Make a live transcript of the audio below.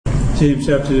James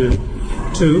chapter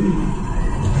 2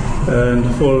 and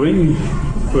following,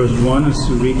 verse 1 is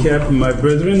to recap. My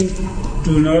brethren,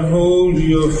 do not hold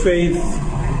your faith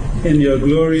in your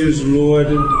glorious Lord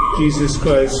Jesus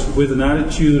Christ with an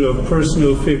attitude of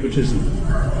personal favoritism.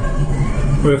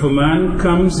 For if a man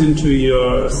comes into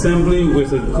your assembly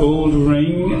with a gold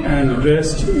ring and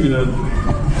dressed in a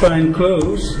fine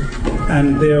clothes,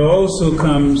 and there also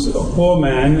comes a poor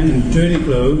man in dirty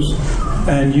clothes,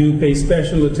 and you pay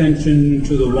special attention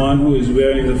to the one who is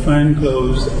wearing the fine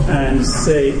clothes and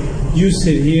say, you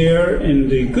sit here in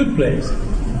the good place,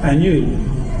 and you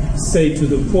say to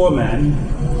the poor man,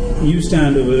 you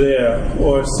stand over there,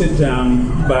 or sit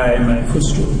down by my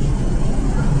footstool.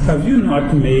 Have you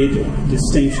not made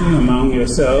distinction among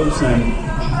yourselves and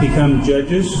become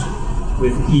judges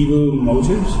with evil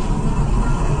motives?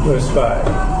 Verse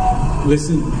 5.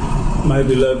 Listen, my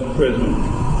beloved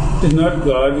brethren. Did not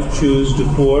God choose the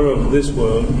poor of this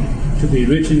world to be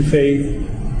rich in faith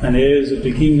and heirs of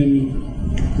the kingdom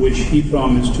which he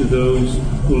promised to those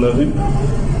who love him?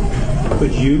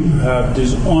 But you have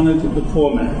dishonored the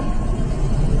poor man.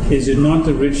 Is it not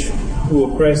the rich who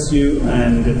oppress you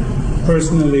and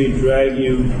personally drag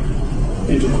you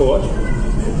into court?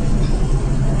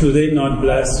 Do they not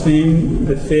blaspheme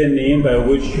the fair name by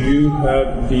which you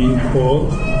have been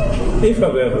called? If,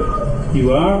 however,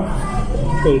 you are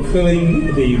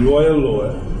fulfilling the royal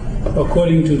law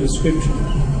according to the scripture,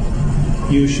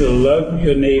 you shall love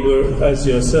your neighbor as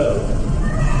yourself,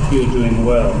 you are doing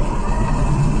well.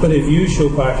 But if you show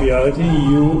partiality,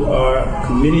 you are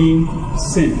committing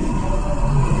sin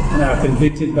and are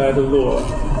convicted by the law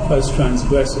as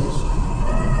transgressors.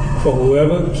 For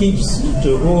whoever keeps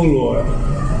the whole law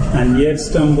and yet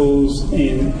stumbles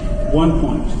in one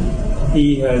point,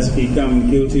 he has become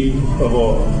guilty of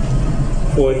all.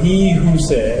 For he who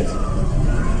said,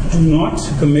 do not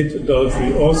commit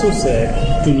adultery, also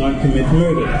said, do not commit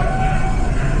murder.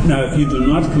 Now if you do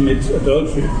not commit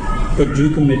adultery, but do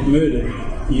commit murder,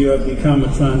 you have become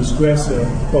a transgressor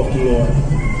of the law.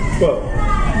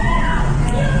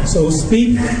 12. So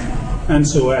speak and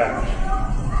so act,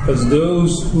 as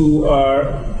those who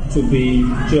are to be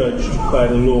judged by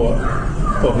the law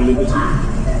of liberty.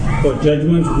 For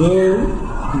judgment will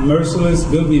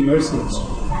be merciless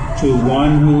to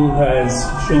one who has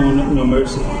shown no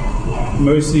mercy.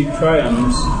 Mercy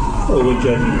triumphs over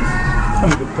judgment. I'm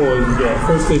going to pause there.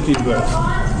 First 13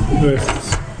 verses.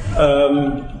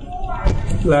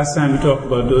 Last time we talked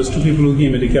about those two people who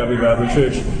came to the Calvary Bible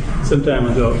Church some time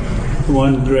ago.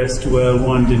 One dressed well,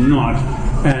 one did not.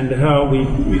 And how we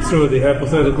throw the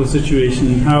hypothetical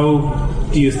situation. How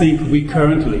do you think we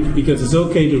currently, because it's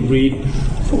okay to read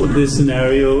this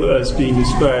scenario as being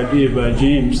described here by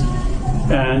James,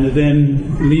 and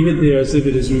then leave it there as if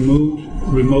it is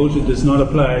remote, it does not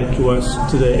apply to us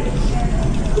today.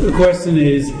 The question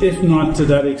is, if not to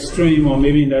that extreme, or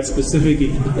maybe in that specific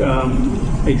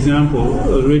example,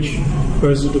 a rich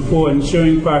versus the poor, and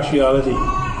showing partiality,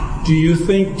 do you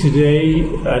think today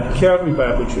at Calvary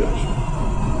Bible Church,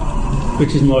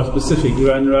 which is more specific,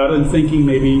 rather than thinking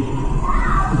maybe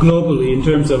globally in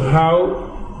terms of how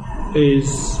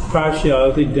is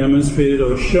partiality demonstrated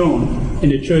or shown in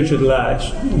the church at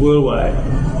large, worldwide,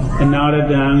 and now that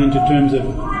down into terms of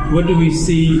what do we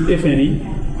see, if any,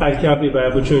 at Calvary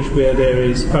Bible Church where there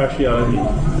is partiality?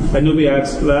 I know we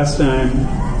asked last time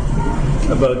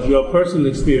about your personal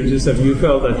experiences. Have you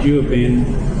felt that you have been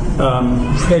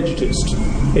prejudiced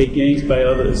against by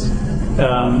others,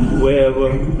 wherever,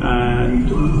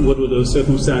 and what were those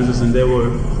circumstances? And there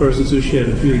were persons who shared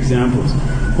a few examples.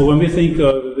 But when we think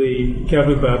of the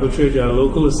Calvary Bible Church, our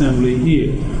local assembly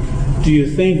here, do you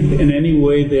think in any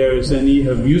way there is any,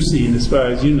 have you seen, as far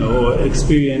as you know, or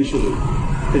experientially,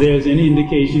 that there is any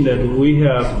indication that we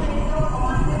have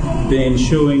been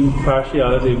showing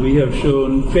partiality, we have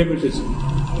shown favoritism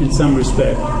in some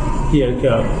respect here at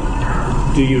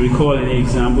Calvary? Do you recall any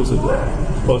examples of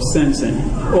that, or sense any?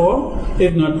 Or,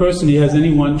 if not personally, has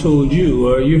anyone told you,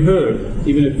 or you heard,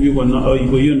 even if you were not, or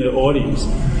were you in the audience,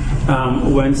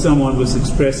 when someone was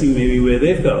expressing maybe where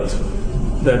they felt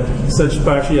that such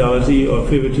partiality or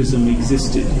favoritism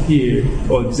existed here,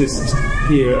 or exists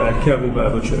here at Calvary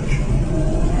Bible Church?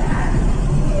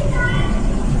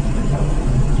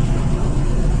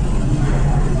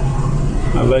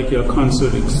 I like your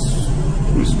concert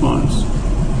response.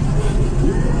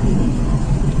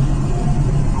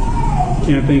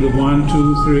 Can't think of 1,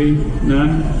 2, 3,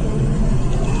 none?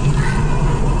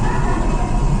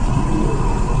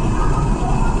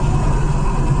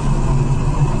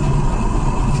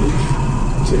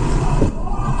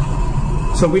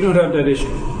 So we don't have that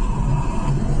issue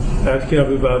at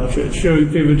Calvary Bible Church, showing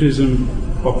favoritism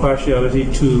or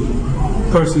partiality to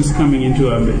persons coming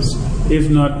into our midst, if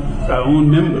not our own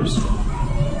members,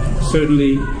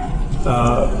 certainly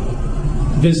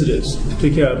visitors to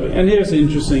Calvary. And here's an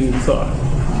interesting thought.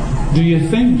 Do you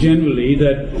think generally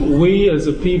that we as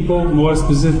a people, more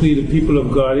specifically the people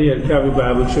of God here at Calvary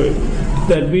Bible Church,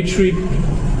 that we treat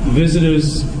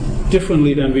visitors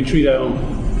differently than we treat our own?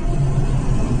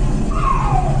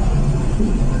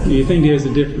 Do you think there's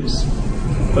a difference?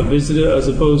 A visitor as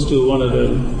opposed to one of the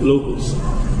locals?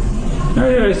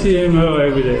 I see him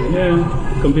every day,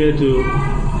 compared to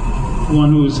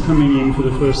one who is coming in for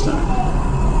the first time,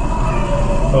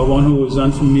 or one who is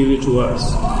unfamiliar to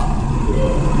us.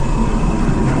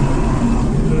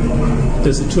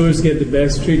 Does the tourist get the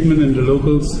best treatment and the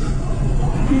locals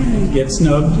get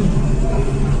snubbed?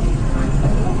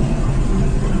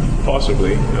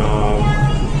 Possibly,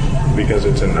 because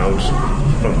it's announced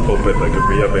from the pulpit, like if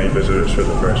we have any visitors for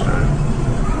the first time.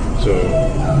 So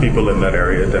people in that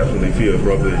area definitely feel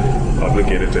probably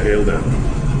obligated to hail them.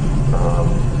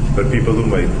 But people who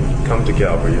might come to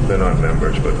Calvary, if they're not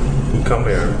members, but who come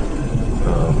here,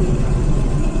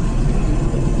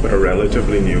 but are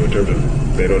relatively new in terms of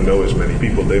they don't know as many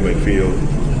people, they might feel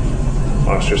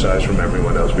ostracized from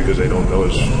everyone else because they don't know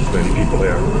as many people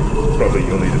here. Probably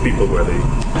only the people where they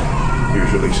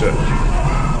usually sit.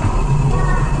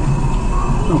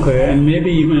 Okay, and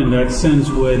maybe even in that sense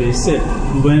where they sit,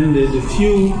 when there's a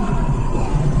few,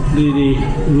 the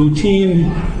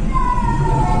routine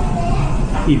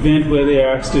event where they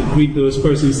are asked to greet those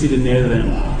persons seated near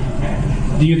them,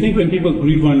 do you think when people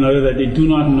greet one another that they do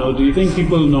not know, do you think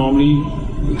people normally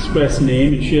express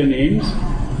name and share names?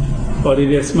 Or do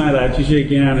they just smile at you, shake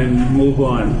your hand, and move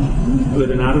on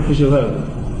with an artificial hug?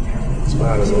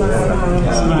 Smile. I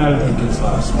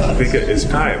think it's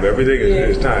time. Everything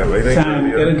is time. I think time.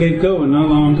 You gotta get going. No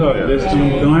long talk. Just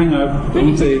don't hang up.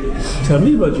 Don't say, tell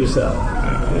me about yourself.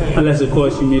 Unless, of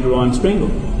course, you meet Ron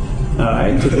Springle.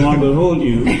 Because Ron will hold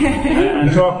you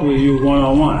and talk with you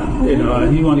one-on-one.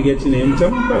 And he want to get your name.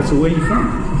 Tell me about it. So where you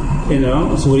from?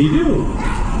 So what do you do?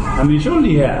 I mean,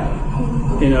 surely you have.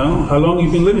 How long you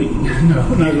been living? No,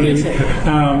 not really.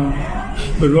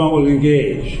 But Ron will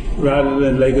engage rather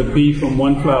than like a bee from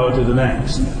one flower to the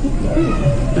next.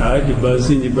 You buzz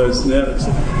in, you buzz out.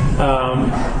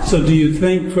 So do you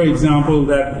think, for example,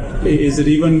 that is it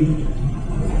even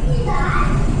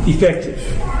effective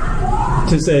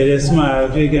to say they smile,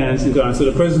 shake hands, and go on? So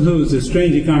the person who is a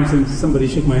stranger comes and somebody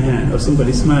shook my hand or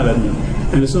somebody smiled at me,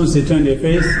 and as soon as they turn their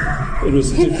face, it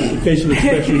was different. The facial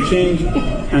expression changed,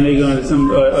 and they go on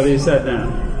or they sat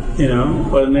down.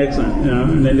 Or the next one,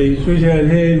 and then they switch out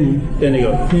here, then they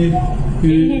go,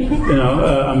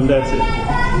 that's it.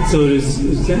 So it's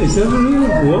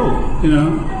whoa,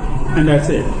 and that's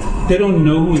it. They don't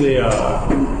know who they are,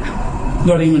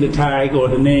 not even the tag or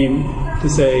the name to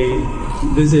say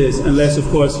this is, unless of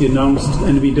course you announced,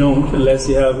 and we don't, unless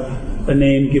you have a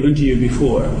name given to you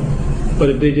before. But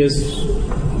if they just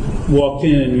walked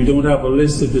in and we don't have a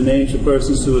list of the names of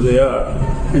persons who they are,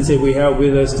 and say we have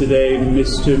with us today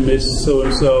Mr., Miss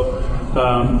so-and-so,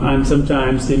 and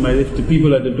sometimes they might, if the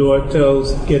people at the door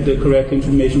get the correct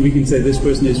information, we can say this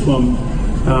person is from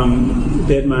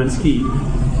Dead Man's Key,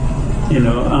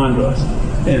 Andros,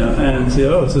 and say,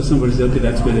 oh, so somebody says, okay,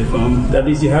 that's where they're from. At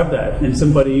least you have that. And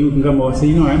somebody who can come over and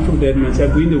say, I'm from Dead Man's Key,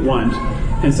 I've been there once.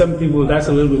 And some people, that's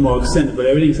a little bit more extended, but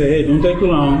everything say, hey, don't take too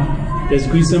long, just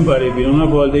greet somebody. We don't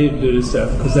have all day to do this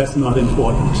stuff, because that's not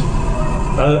important.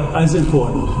 As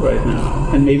important right now,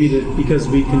 and maybe because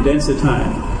we condense the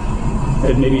time,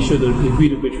 it maybe show the degree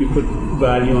to which we put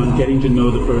value on getting to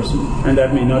know the person, and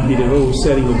that may not be the whole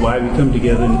setting of why we come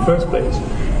together in the first place,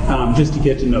 just to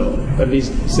get to know. At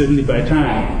least certainly by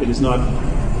time, it is not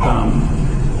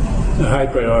a high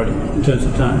priority in terms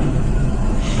of time.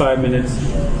 5 minutes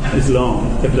is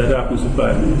long if that happens in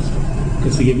 5 minutes,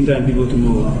 because we're giving time people to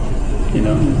move.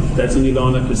 That's only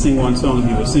long enough to sing one song if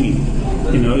you were singing.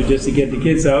 Just to get the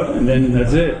kids out, and then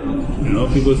that's it.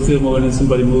 People still more than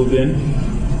somebody moved in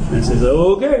and says,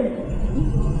 oh, okay,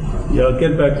 y'all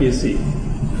get back to your seat.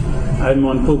 I'm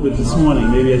on pulpit this morning.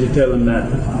 Maybe I should tell them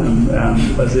that,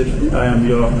 as if I am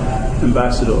your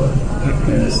ambassador,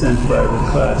 in a sense, by the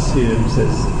class here. He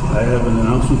says, I have an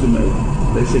announcement to make.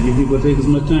 They said, you people take as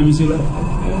much time as you like.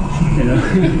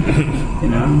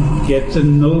 Get to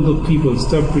know the people.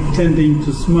 Stop pretending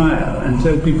to smile and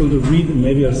tell people to read them.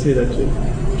 Maybe I'll say that too.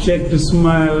 Check the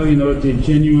smile, the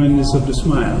genuineness of the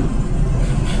smile.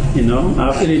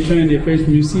 After they turn their face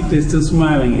from your seat, they're still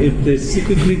smiling. If they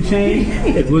secretly change,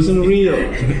 it wasn't real.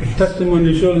 Touch them on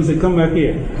the shoulder and say, come back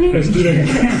here. Let's do that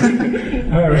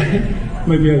again. All right.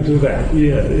 Maybe I'll do that.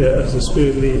 Yeah, as the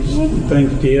Spirit leads.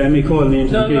 Thanks, Jade. I may call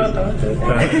names in case.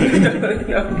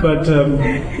 But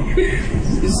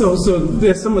so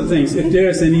there's some of the things. If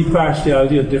there's any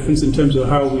partiality or difference in terms of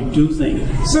how we do things,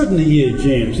 certainly here,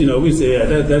 James, we say,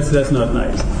 that's not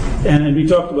nice. And we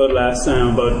talked about last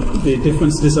time about the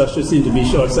difference. This usher seemed to be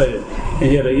short-sighted, and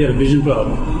he had a vision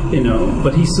problem,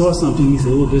 But he saw something. He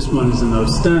said, "Oh, this one is an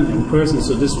outstanding person,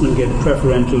 so this one get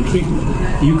preferential treatment."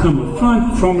 You come up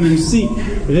front, prominent seat.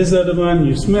 This other one,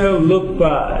 you smell, look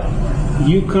bad.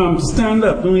 You come, stand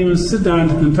up. Don't even sit down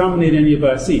to contaminate any of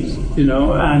our seats,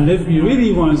 And if you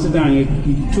really want to sit down, you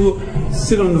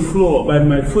sit on the floor by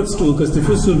my footstool, because the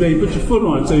footstool where you put your foot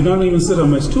on, so you don't even sit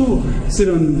on my stool. Sit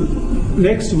on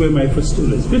next to where my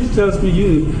footstool is, which tells me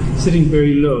you're sitting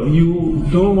very low. You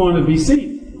don't want to be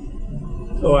seen.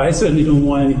 Oh, I certainly don't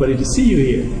want anybody to see you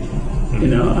here.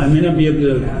 I may not be able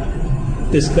to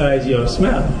disguise your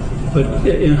smell,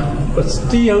 but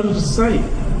stay out of sight.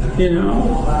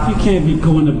 You can't be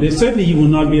going up there. Certainly, you will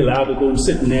not be allowed to go and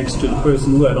sit next to the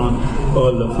person who had on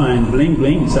all the fine bling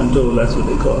blings. I'm told that's what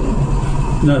they call them.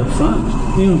 Not up front.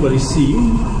 Nobody see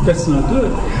you. That's not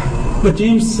good. But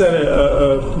James set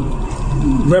a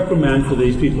reprimand for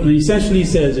these people, and essentially he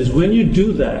says is when you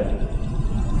do that,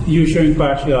 you're showing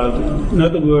partiality. In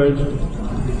other words,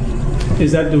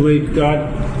 is that the way God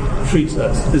treats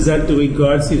us? Is that the way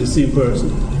God sees the same person?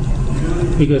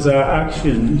 Because our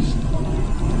actions,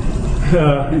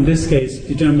 in this case,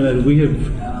 determine that we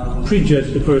have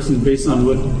prejudged the person based on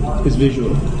what is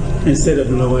visual instead of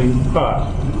knowing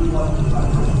heart.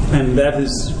 And that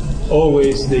is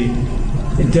always the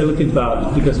delicate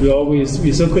balance, because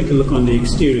we're so quick to look on the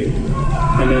exterior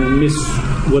and then miss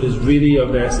what is really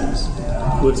of essence,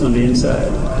 what's on the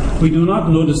inside. We do not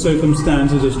know the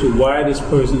circumstances as to why this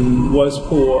person was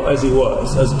poor as he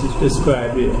was, as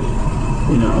described here.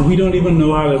 We don't even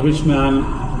know how the rich man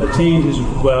attained his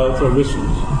wealth or riches.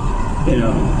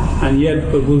 And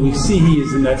yet, but when we see he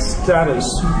is in that status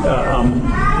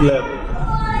level,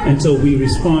 and so we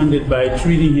responded by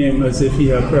treating him as if he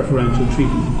had preferential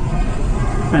treatment.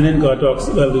 And then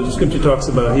the scripture talks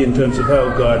about here in terms of how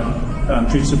God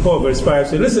treats the poor. Verse 5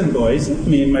 says, "Listen, boys,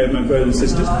 me and my brothers and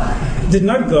sisters, did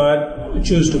not God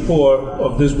choose the poor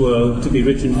of this world to be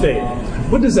rich in faith?"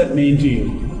 What does that mean to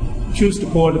you? Choose the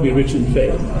poor to be rich in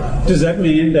faith. Does that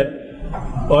mean that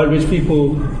all rich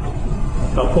people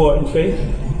are poor in faith?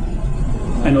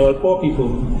 And all poor people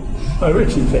are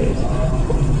rich in faith?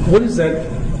 What is that?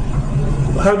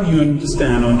 How do you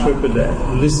understand or interpret that?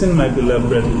 Listen, my beloved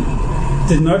brethren.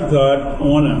 Did not God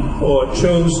honor or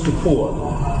chose the poor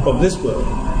of this world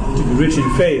to be rich in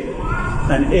faith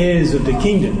and heirs of the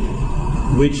kingdom,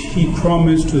 which he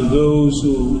promised to those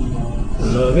who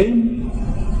love him?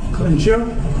 Clench up.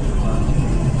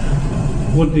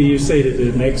 What do you say to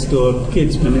the next door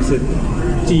kids when they said,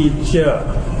 "Teacher"?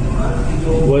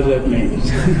 What does that mean?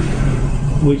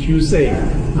 Which you say,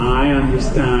 "I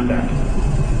understand that."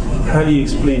 How do you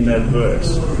explain that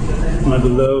verse? My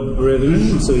beloved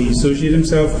brethren, so he associated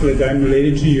himself like I'm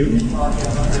related to you.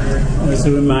 As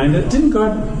a reminder, didn't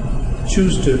God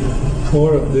choose the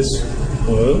poor of this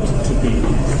world to be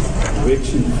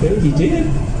rich in faith? He did.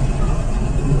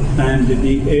 And to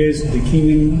be heirs of the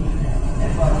kingdom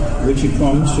which he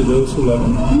promised to those who love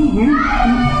him.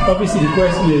 Obviously the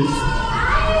question is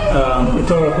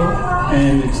rhetorical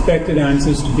and expected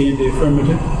answers to be in the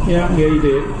affirmative. Yeah, he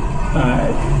did.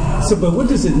 But what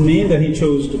does it mean that he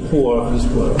chose the poor of this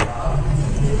world?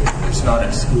 It's not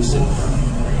exclusive.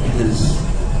 He's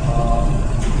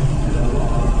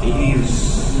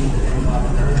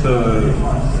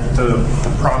the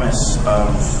promise of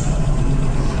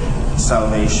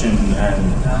salvation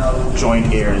and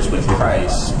joint heirs with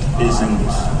Christ isn't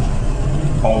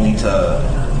only to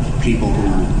people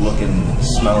who look and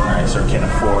smell nice or can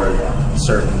afford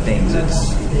certain things.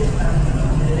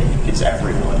 It's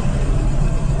everyone.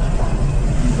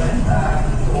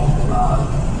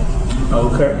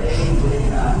 Okay.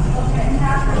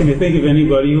 Can you think of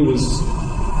anybody who was,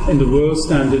 in the world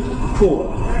standard, poor,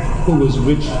 who was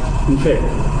rich in faith?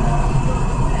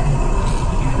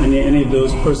 Any of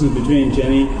those persons between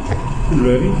Jenny and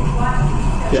Ravi?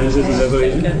 Genesis and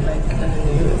Revelation?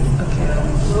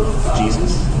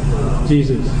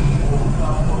 Jesus.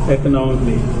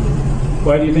 Economically.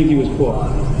 Why do you think he was poor?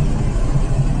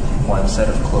 One set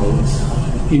of clothes.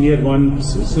 He had one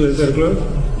set of clothes?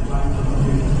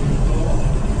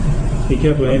 Be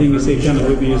careful, anything you say kind of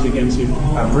will be used against you.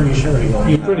 I'm pretty sure he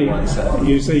only You're pretty. had one set.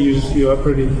 You say you are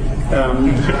pretty.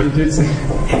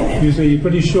 You say you're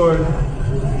pretty sure.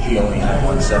 He only had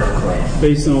one set of clothes.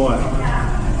 Based on what?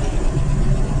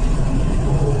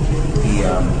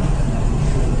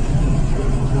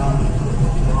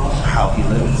 how he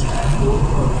lived.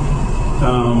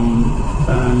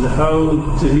 And how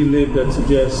did he live that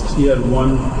suggests he had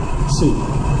one suit?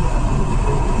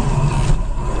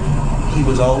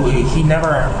 He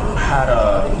never had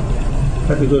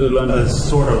Had to go to London.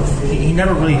 he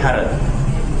never really had a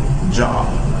job.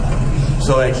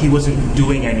 So like he wasn't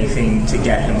doing anything to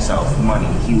get himself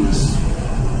money. He was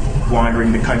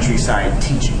wandering the countryside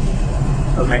teaching.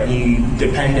 Okay. And he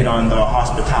depended on the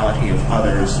hospitality of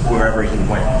others wherever he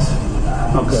went.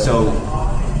 Okay. So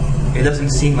it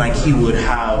doesn't seem like he would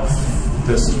have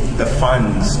the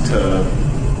funds to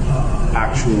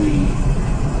actually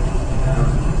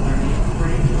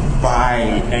buy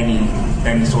any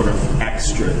sort of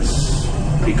extras,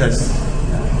 because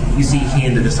you see he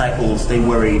and the disciples, they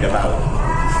worried about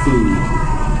food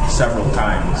several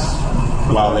times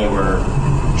while they were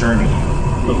journeying.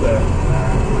 Okay.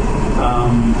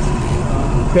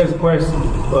 Here's a question.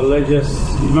 Well, let's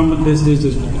just remember this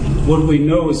is what we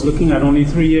know is looking at only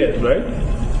 3 years, right?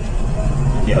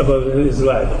 Yeah. About his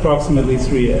life, approximately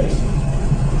 3 years.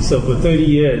 So for 30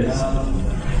 years,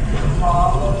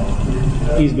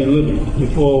 he's been living.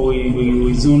 Before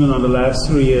we zoom in on the last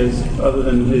 3 years, other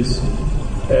than his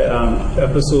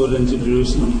episode into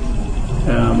Jerusalem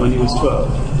when he was 12.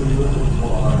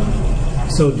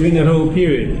 So during that whole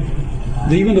period,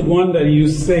 even the one that you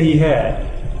say he had,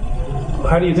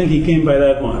 how do you think he came by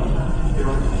that one?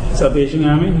 Salvation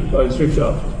Army or his thrift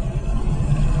shop?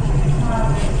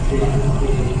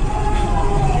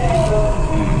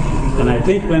 And I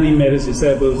think when he met his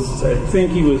disciples, I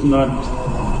think he was not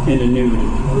in the nude.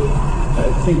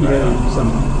 I think he had on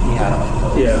some.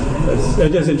 Yeah,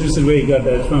 I'm just interested where he got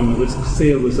that from. Which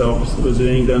sale was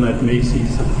being done at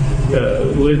Macy's.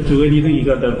 Where do you think he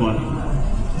got that one?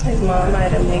 His mom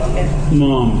might have made it.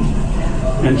 Mom.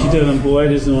 And she told him, boy,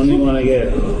 this is the only one I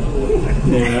get.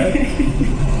 Yeah.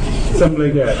 Something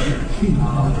like that.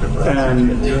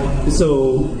 And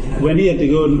so when he had to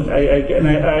go,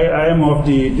 I am of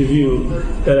the view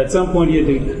that at some point he had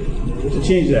to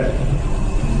change that.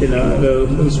 You know, a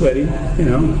little sweaty, you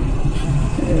know,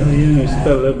 it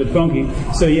felt a little bit funky.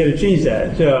 So he had to change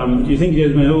that. You think he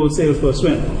just went wholesale for a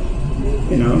swim,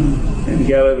 you know, in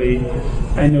Galilee.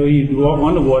 I know he'd walk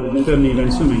on the water, didn't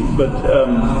even swimming, but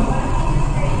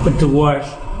to watch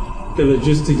the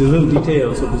logistics, the little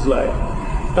details of his life.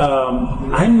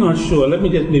 I'm not sure. Let me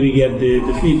just maybe get the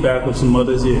feedback of some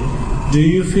others here. Do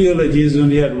you feel that Jesus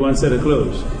only had one set of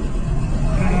clothes?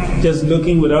 Just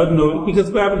looking without knowing, because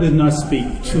the Bible did not speak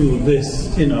to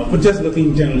this, you know, but just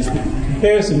looking generally speaking.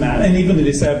 Here's a man, and even the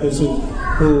disciples who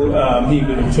he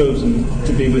would have chosen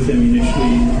to be with him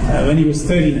initially, when he was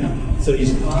 30 now. So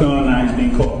he's gone now, he's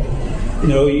being called. You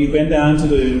know, he went down to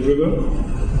the river.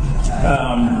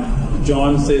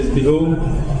 John says, behold,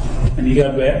 and he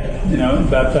got wet, you know,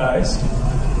 baptized,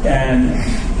 and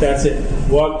that's it.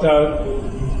 Walked out,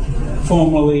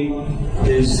 formally,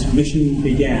 his mission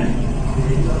began.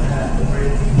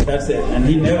 That's it. And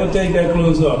he never take their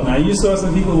clothes off. Now, you saw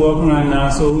some people walking around now,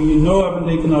 so you know haven't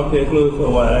taken off their clothes for a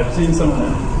while. I've seen some of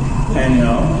them. And, you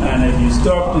know, and if you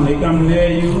stop and they come near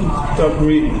you, stop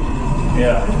breathing.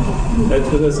 Yeah. That's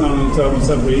what the song is talking about,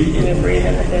 stop breathing. You're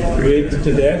breathing to death. Breathe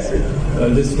to death.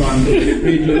 This one,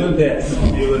 breathe you to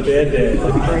death. You were dead.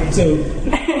 So,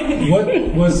 what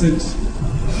was it?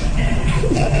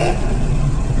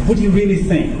 What do you really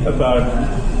think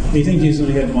about? Do you think Jesus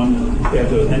only had one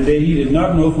episode? And then he did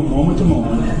not know from moment to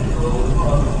moment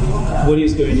what he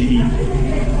was going to eat.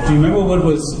 Do you remember what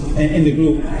was in the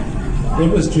group? What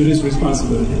was Judas'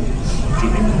 responsibility?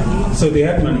 So they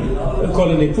had money. They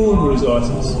call it a pool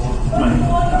resources, money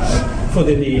for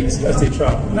their needs as they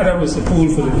travel. Now that was a pool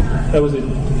for them. That was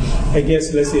I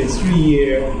guess, let's say a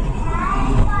 3-year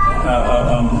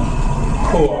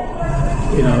co-op,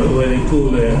 you know, where they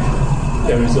pool their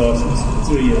resources.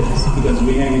 3 years, because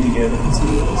we're hanging together for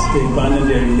 3 years. They abandoned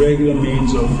their regular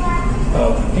means of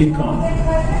income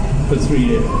for 3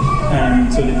 years,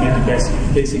 and so they made the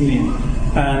basic need.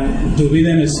 And do we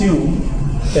then assume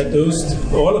that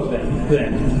all of them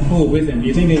then, who were with him, do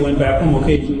you think they went back home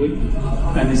occasionally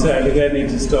and decided, look, I need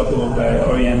to stop over by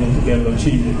Oriental to get a little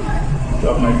change,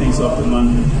 drop my things off to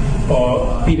London?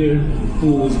 Or Peter,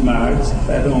 who was married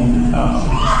at home,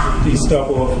 did he stop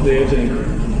off there to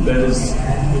let his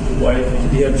wife,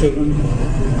 did he have children?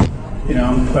 You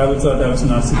know, the Bible thought that was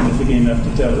not significant enough to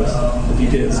tell us the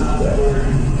details of that.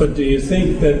 But do you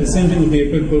think that the same thing would be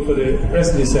applicable for the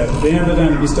rest of the disciples? They have the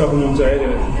time to be stopping home, so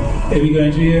if you go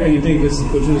into here and you take this,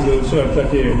 go through this little shortcut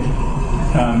here,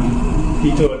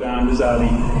 he tore down this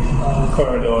alley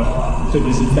corridor to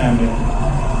visit family.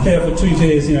 There for 3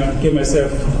 days, you know, give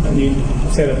myself a new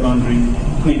set of laundry,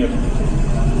 clean up.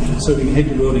 so we can hit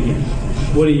the road again.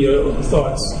 What are your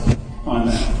thoughts on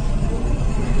that?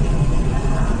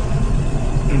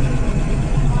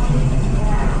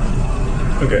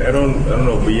 Okay, I don't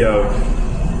know if we have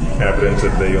evidence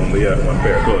that they only had one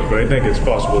pair of clothes, but I think it's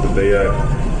possible that they had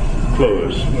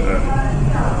clothes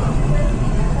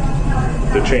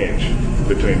to change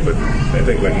between. But I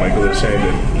think, like Michael is saying,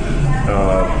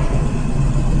 that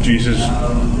Jesus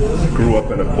grew up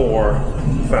in a poor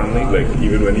family, like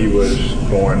even when he was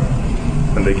born,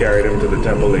 and they carried him to the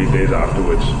temple 8 days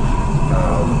afterwards,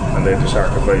 and they had to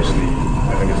sacrifice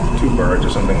I think it's 2 birds or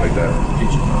something like that,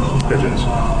 pigeons,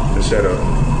 instead of,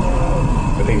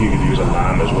 I think you could use a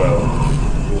lamb as well.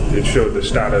 It showed the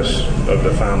status of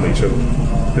the family. So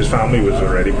his family was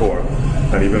already poor,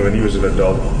 and even when he was an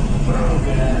adult,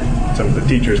 some of the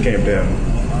teachers came to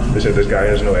him. They said, this guy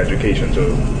has no education,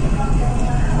 so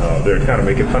they're kind of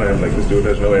making fun of him, like, this dude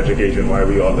has no education, why are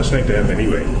we all listening to him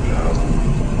anyway?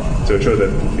 So it showed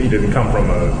that he didn't come from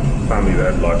a family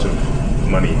that had lots of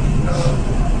money.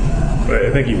 But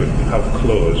I think he would have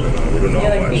clothes, and we don't know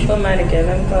how much. People might have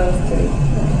given clothes to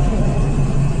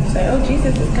say, oh,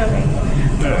 Jesus is coming.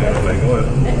 Like what?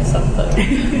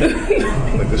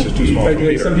 Like, this is too small for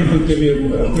Peter. Some people give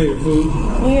you a plate of food,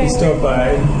 you stop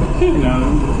by,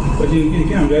 but you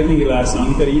can't, I think it lasts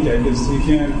long, you gotta eat that, because you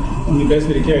can't, the best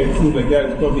way to carry food like that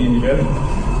is probably in your belly.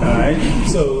 Alright?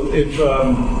 So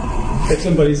if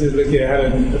somebody says, look here, I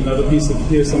had another piece of,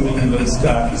 here's something in the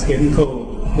stock, it's getting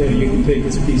cold, there you can take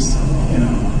this piece,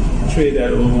 trade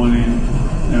that over one end.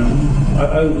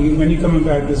 When you're coming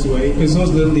back this way, because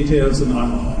those little details are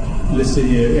not listed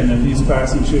here, and if he's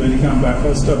passing through and you come back,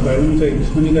 I'll stop by.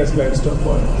 When you guys back, stop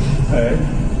by. Alright?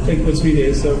 Take for 3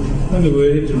 days. So when the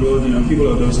word hit the road, people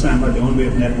of those times had their own way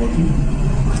of networking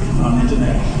on the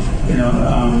internet,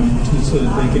 so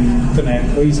that they can connect.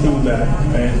 Oh, he's coming back.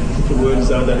 Right? The word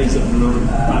is out that he's at the road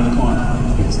around the corner.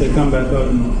 So they come back out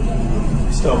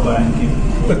and stop by and give.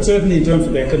 But certainly in terms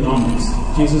of economics,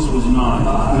 Jesus was not.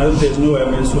 There's no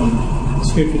evidence from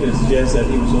Scripture that suggests that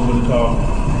he was over the top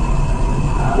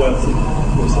wealthy.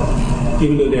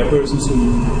 Even though there are persons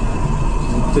who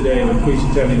today would preach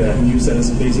and tell you that and use that as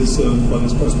a basis for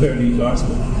this prosperity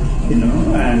gospel.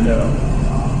 And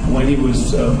when he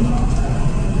was, the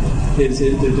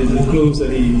clothes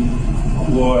that he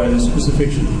wore at his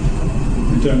crucifixion,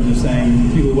 in terms of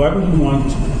saying, people, why would you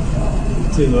want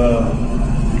to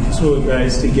throw a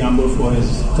guys to gamble for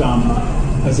his garment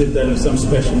as if that was some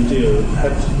special material,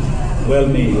 well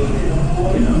made,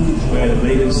 wear the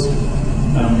latest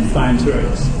fine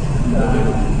threads.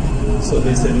 So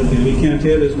they said, look, we can't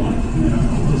tear this one.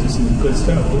 This is some good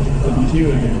stuff, good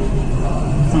material here.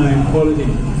 Fine quality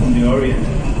from the Orient,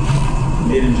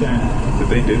 made in China. But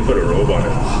they did put a robe on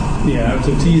it. Yeah,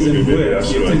 to tease him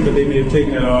with. You think that they may have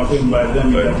taken it off him by the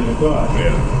time he got to the cross.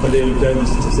 Yeah. But they would have done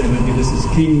this to say, look, this is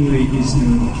kingly, he's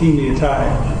in kingly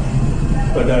attire.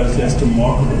 But that was just to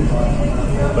mock him.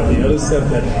 But the other stuff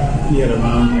that he had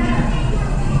around him,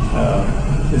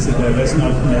 they said, let's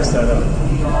not mess that up.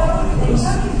 Because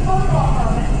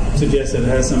suggests that it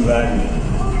has some value.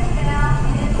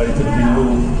 But it could have been a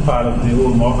whole part of the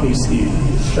whole mockery scheme,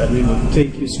 that we will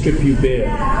take you, strip you bare.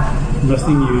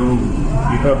 Nothing you own,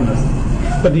 you have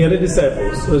nothing. But the other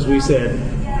disciples, as we said,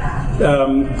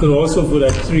 could also for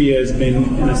that 3 years been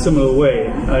in a similar way.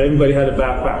 Everybody had a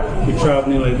backpack. You're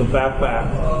traveling like a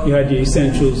backpack. You had your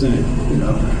essentials in it,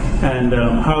 And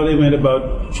how they went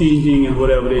about changing and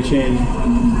whatever they changed.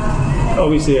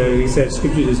 Obviously, like he said,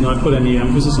 Scripture does not put any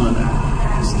emphasis on that.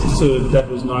 So that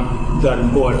was not that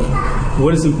important.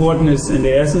 What is important is in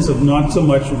the essence of not so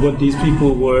much what these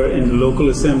people were in the local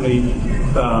assembly,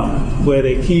 where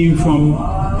they came from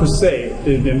per se.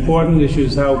 The important issue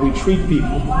is how we treat people.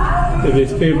 If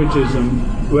it's favoritism,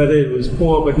 whether it was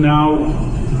poor, but now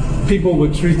people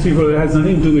would treat people, it has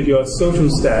nothing to do with your social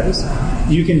status.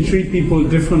 You can treat people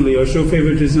differently or show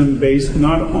favoritism based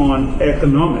not on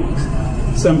economics.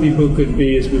 Some people could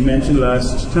be, as we mentioned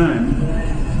last time,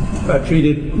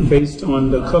 treated based on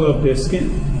the color of their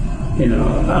skin.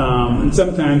 And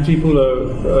sometimes people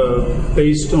are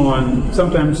based on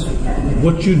sometimes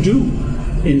what you do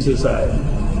in society.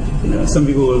 Some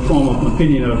people will form an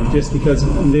opinion of just because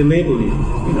they label you.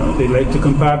 They like to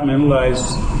compartmentalize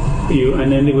you,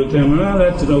 and then they will tell me, well,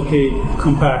 that's an okay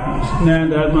compartment. Nah,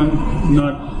 that one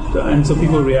not, and so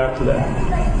people react to that.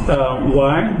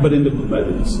 Why? But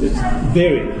it's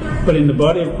varied. But in the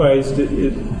body of Christ,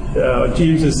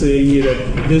 James is saying here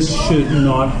that this should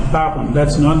not happen.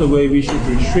 That's not the way we should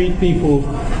treat people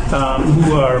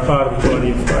who are a part of the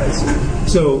body of Christ.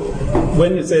 So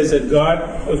when it says that God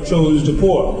chose the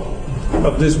poor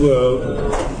of this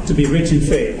world to be rich in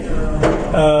faith,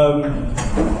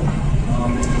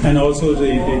 And also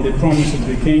the promise of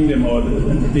the kingdom, or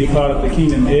be part of the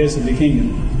kingdom, heirs of the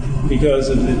kingdom, because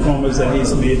of the promise that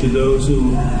he's made to those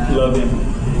who love him.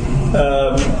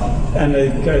 And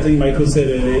I think Michael said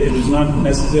it was not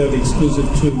necessarily exclusive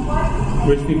to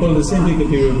rich people. The same thing could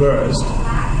be reversed.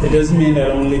 It doesn't mean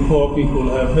that only poor people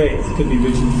have faith. It could be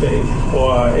rich in faith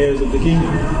or are heirs of the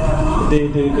kingdom. The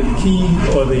key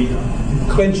or the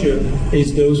clincher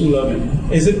is those who love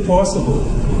him. Is it possible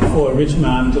for a rich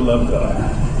man to love God?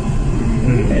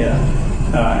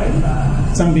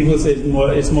 Yeah. Some people say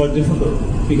it's more difficult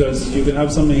because you can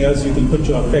have something else you can put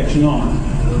your affection on,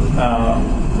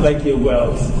 like your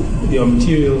wealth, your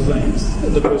material things,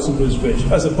 the person who's rich,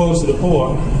 as opposed to the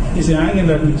poor. He said, I ain't gonna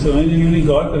let him, so only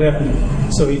God could help me.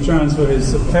 So he transferred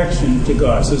his affection to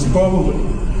God. So it's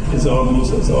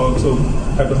also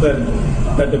hypothetical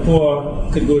that the poor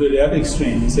could go to the other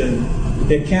extreme and say,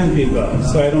 there can't be a God.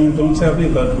 So don't tell me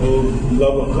about the whole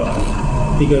love of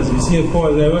God. Because you see a poor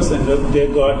as I was, and dear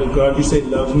God, the God you say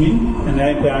loves me, and I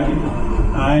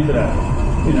ain't for that.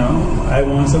 I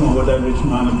want some of what that rich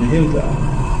man of the hilltop.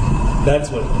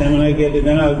 That's what. Then when I get it,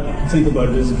 then I'll think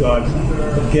about this God.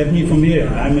 But get me from here.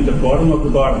 I'm at the bottom of the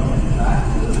bottom.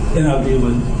 Then I'll deal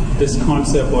with this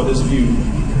concept or this view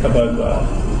about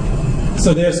God.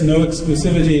 So there's no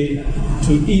exclusivity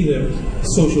to either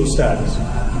social status,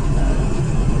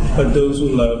 but those who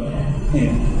love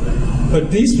him. But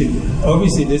these people,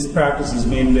 obviously this practice is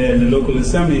being there in the local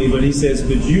assembly, but he says,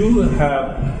 but you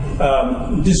have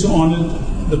dishonored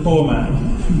the poor man.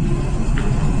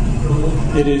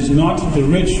 It is not the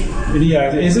rich,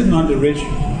 is it not the rich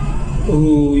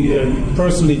who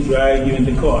personally drag you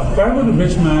into court? Why would a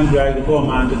rich man drag the poor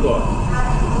man to court?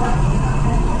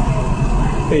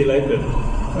 Pay like that,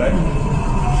 right?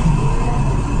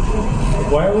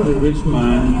 Why would a rich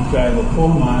man drag a poor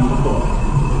man to court?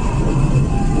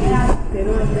 They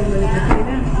don't have the money to pay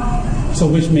them. So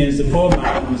which means the poor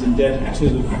man was indebted to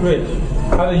the rich.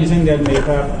 How do you think that may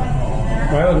happen?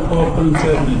 Why would the poor put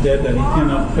himself in a debt that he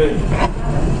cannot pay?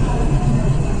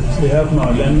 So we have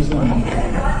no lemons on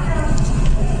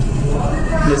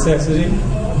necessity,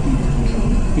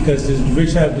 because the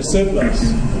rich have the surplus,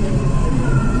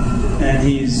 and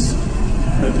he's,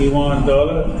 if you want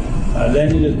 $1,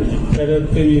 lend it, better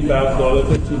pay me back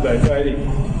 $1.50 by Friday.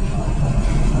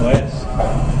 Yes.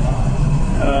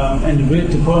 And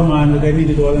the poor man, look, I need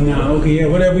it all now. Okay, yeah,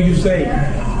 whatever you say,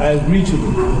 I agree to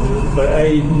it. But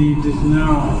I need this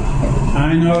now.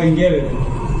 I know I can get it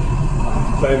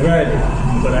by Friday.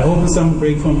 But I hope it's some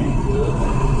break for me.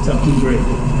 Something break.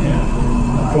 Yeah.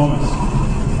 I promise.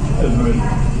 A break.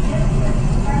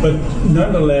 But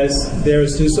nonetheless, there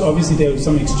was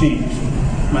some exchange.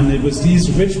 When it was these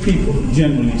rich people,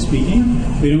 generally speaking,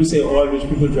 we don't say all rich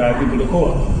people drive people to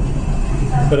court.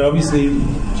 But obviously,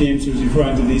 James was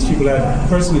referring to these people had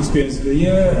personal experiences.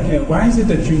 Why is it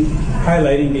that you're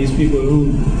highlighting these people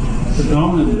who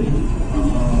predominantly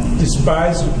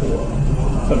despise the poor,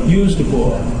 abuse the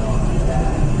poor,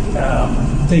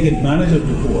 take advantage of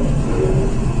the poor,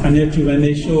 and yet when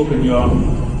they show up in your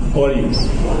audience,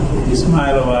 you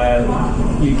smile a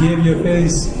while, you give your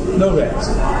face no rest,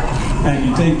 and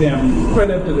you take them right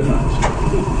up to the front.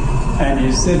 And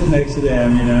you sit next to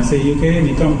them, and say, you okay? And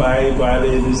you come by while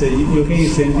they say, you okay?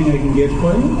 Is there anything I can get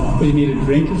for you? Or you need a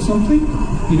drink or something?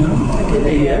 Do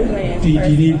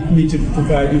you need me to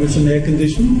provide you with some air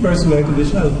conditioning, personal air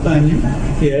conditioning? I'll plan you.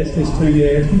 Yes, just turn your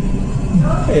air.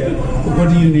 Yeah. What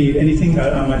do you need? Anything?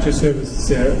 I'm at your service,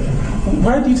 Sarah.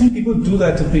 Why do you think people do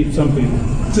that to some people,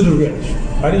 to the rich?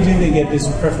 Why do you think they get this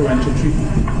preferential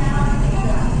treatment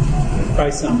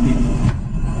by some people?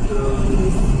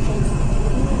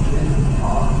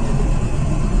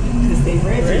 They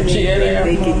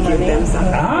can give them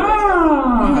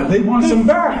something. They want some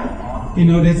back.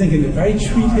 They're thinking, if I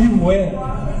treat him well,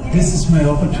 this is my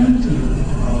opportunity.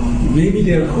 Maybe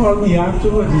they'll call me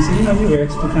afterwards and say, you were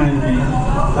extra kind to me.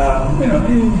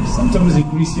 Sometimes you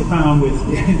grease your palm with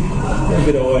a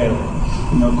bit of oil,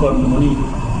 call them money,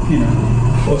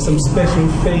 or some special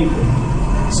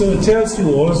favor. So it tells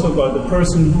you also about the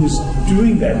person who's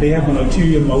doing that. They have an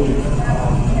ulterior motive.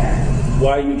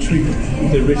 Why you treat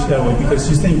the rich that way? Because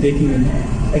you think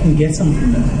I can get something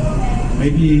from them.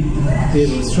 Maybe they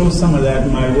will throw some of that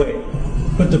my way.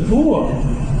 But the poor,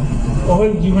 all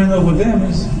you end up with them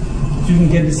is you can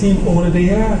get the same odor they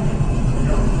have.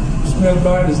 Smell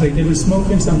bad, it's like they've been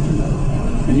smoking something.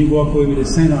 And you walk away with a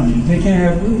scent on you. They can't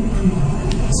have root.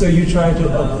 So you try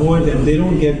to avoid them. They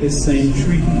don't get the same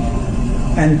treatment.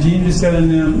 And James is telling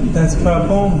them, that's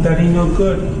Pabon, that ain't no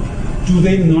good. Do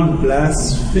they not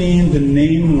blaspheme the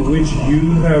name which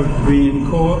you have been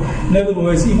called? In other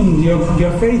words, even your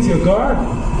faith, your God,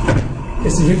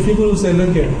 It's the rich people who say,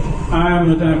 look here, I am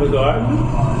no time for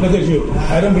God. Look at you.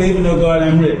 I don't believe in no God,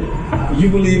 I'm rich. You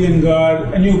believe in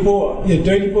God and you're poor. You're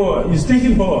dirty poor. You're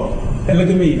stinking poor. And look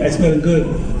at me, I smell good.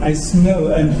 I'm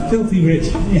filthy rich.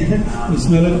 You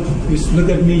smell it, you look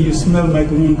at me, you smell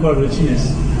macaroon called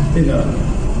richness.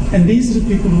 And these are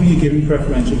the people who you're giving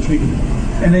preferential treatment.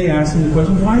 And they ask me the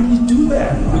question, why do you do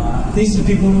that? These are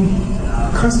the people who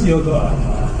cuss your God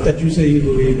that you say you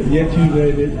believe in, yet you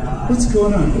believe it. What's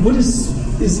going on? What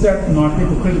is that not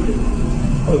hypocritical?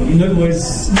 In other words,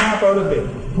 snap out of it.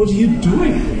 What are you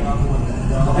doing?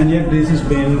 And yet this has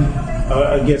been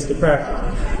against the practice.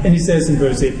 And he says in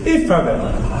verse 8, if,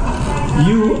 however,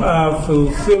 you are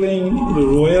fulfilling the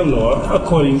royal law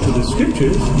according to the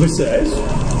scriptures, which says,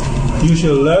 you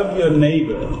shall love your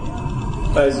neighbor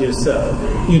as yourself,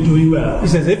 you're doing well. He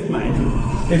says, if, mind you,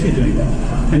 if you're doing that.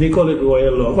 And they call it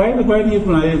royal law. Why do you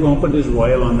plan to put this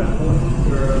royal on that?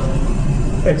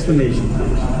 Explanation,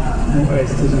 please. Why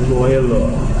is this royal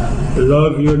law?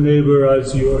 Love your neighbor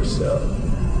as yourself.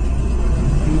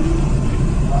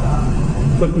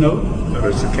 Footnote?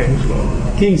 It's the King's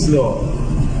law. King's law.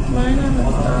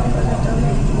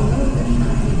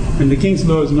 And the King's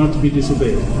law is not to be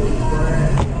disobeyed.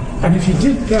 And if you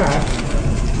did that,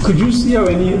 could you see how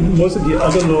most of the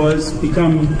other laws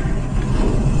become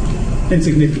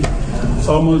insignificant?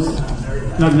 Almost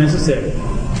not necessary.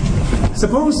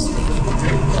 Suppose,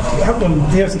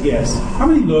 here's a guess. How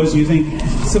many laws do you think,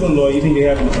 civil law, you think they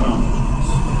have in the Quran?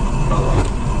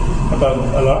 About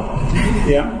a lot?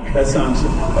 Yeah, that sounds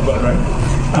about right.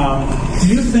 Do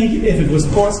you think if it was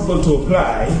possible to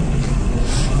apply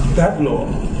that law,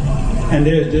 and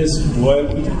there's this royal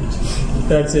edict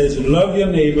that says you love your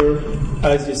neighbor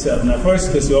as yourself. Now first,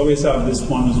 because you always have this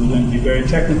one who's going to be very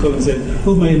technical and say,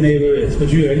 who my neighbor is? But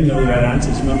you already know that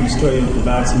answer. Remember the story of the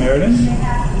bad Samaritan?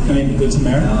 The good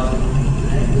Samaritan?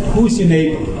 Who's your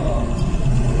neighbor?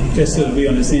 Just so to be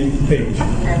on the same page.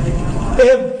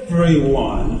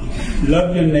 Everyone.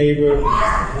 Love your neighbor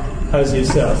as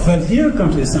yourself. But here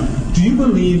comes this something. Do you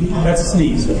believe, that's a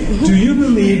sneeze, do you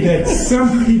believe that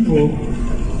some people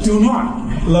do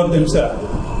not love themselves?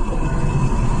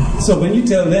 So when you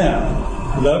tell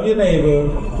them, love your neighbor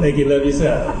like you love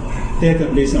yourself, there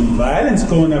can be some violence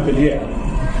going up in here.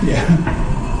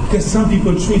 Yeah. Because some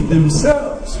people treat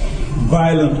themselves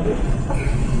violently.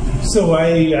 So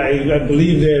I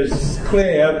believe there's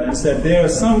clear evidence that there are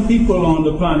some people on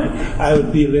the planet, I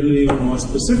would be a little even more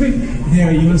specific, there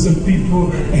are even some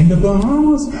people in the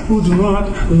Bahamas who do not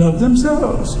love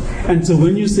themselves. And so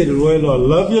when you say the royal law,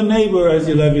 love your neighbor as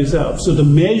you love yourself, so the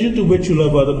measure to which you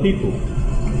love other people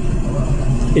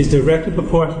is directly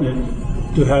proportionate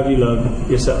to how you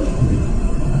love yourself.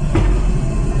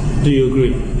 Do you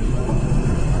agree?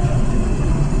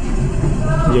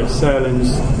 Your silence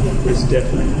is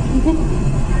deafening.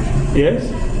 Yes?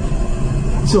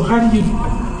 So how do you,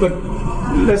 but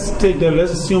let's take that,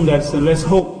 let's assume that's, let's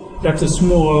hope that's a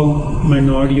small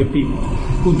minority of people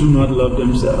who do not love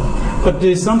themselves. But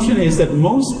the assumption is that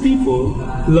most people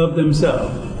love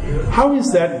themselves. How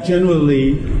is that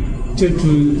generally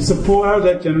to support, how is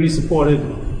that generally supported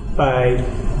by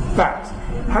facts?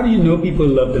 How do you know people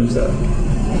love themselves?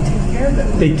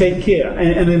 They take care.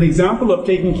 And an example of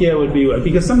taking care would be what?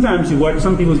 Because sometimes you watch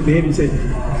some people's behavior and say,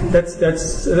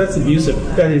 that's abusive.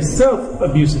 That is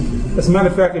self-abusive. As a matter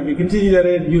of fact, if you continue that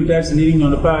attitude, that's leading on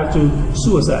the path to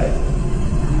suicide.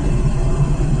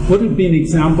 What would be an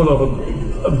example of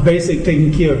a basic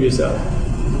taking care of yourself?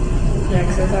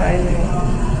 Exercising.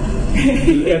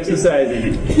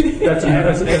 That's a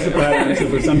bad answer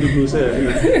for some people who say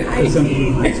it. Some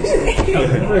people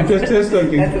just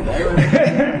thinking.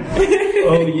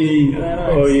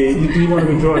 Oh yeah. Do you want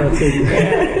to withdraw that statement?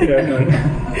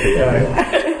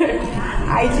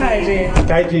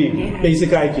 Hygiene. Basic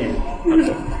hygiene.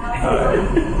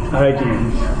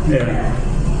 Hygiene.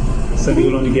 Yeah. Some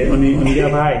people only get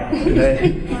high,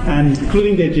 and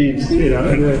including their jeans.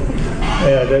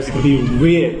 That's to be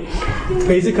weird.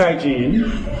 Basic hygiene,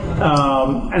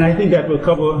 and I think that will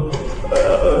cover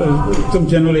some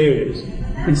general areas.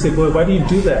 And you say, boy, why do you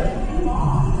do that?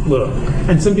 Well,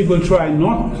 and some people try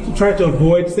to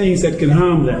avoid things that can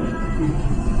harm them.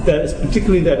 That is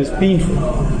particularly that is painful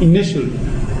initially.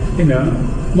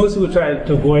 Most people try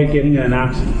to avoid getting in an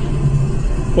accident,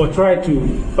 or try to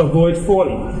avoid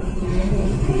falling,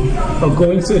 or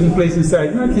going certain places and say,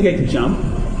 I think I can jump.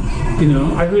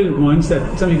 I heard once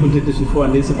that some people did this before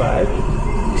and they survived.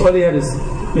 All they had is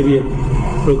maybe a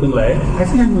broken leg. I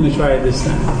think I'm going to try it this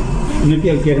time. And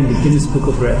maybe I'll get in the Guinness Book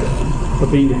of Records for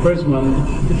being the first one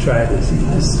to try this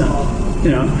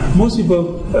time. Most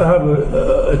people have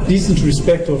a decent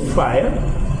respect of fire,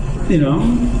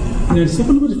 it's so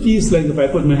what it feels like if I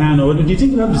put my hand over it. Do you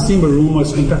think it have the same aroma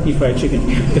as Kentucky Fried Chicken?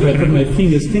 If I put my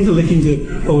fingers finger licking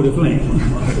over the flame.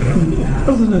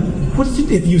 Other than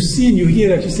that, if you see and you hear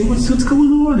that, you say, what's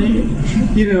going on here?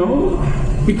 You know?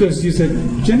 Because you said,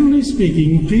 generally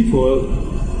speaking, people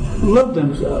love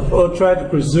themselves or try to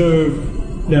preserve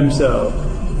themselves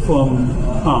from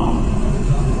harm,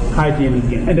 hygiene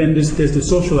again. And then there's the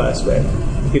social aspect,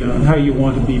 and how you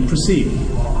want to be perceived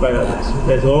by others.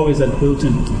 There's always that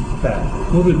built-in fact.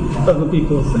 What would other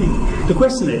people think? The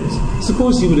question is,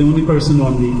 suppose you were the only person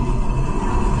on the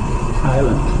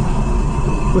island.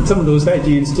 Would some of those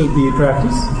hygienes still be in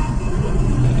practice?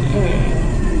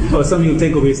 Or some of you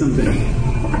take away something?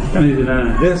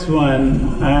 This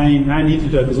one, I need to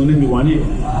do it. There's only be one here.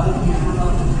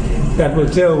 That will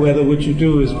tell whether what you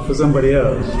do is for somebody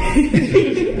else.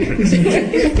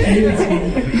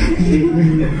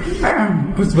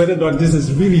 But whether or not this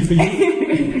is really for you.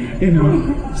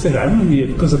 Said, I don't know,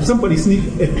 because if somebody sneak,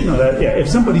 if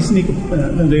somebody sneak,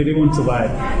 they won't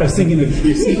survive. I was thinking if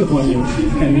they sneak upon you,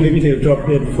 and maybe they'll drop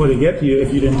dead before they get to you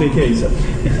if you didn't take care of yourself.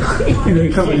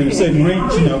 You come in a certain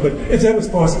range, but if that was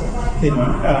possible,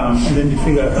 and then you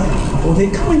figure out, oh,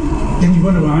 they're coming. Then you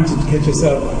run around to get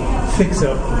yourself fixed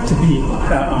up to be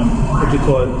what you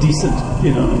call decent,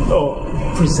 or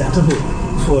presentable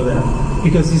for them.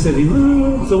 Because he said,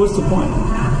 so what's the point?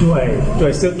 Do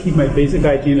I still keep my basic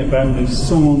hygiene if I'm the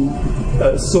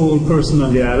sole person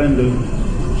on the island, the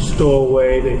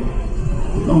stowaway, the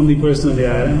only person on the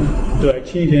island? Do I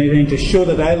change anything to show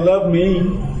that I love me?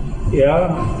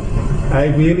 Yeah, I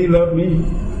really love me.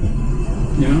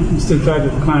 Still try to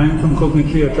climb from coconut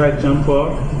tree or try to jump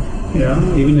off.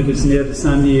 Even if it's near the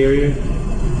sandy area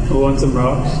or on some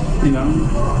rocks.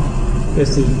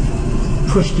 Just to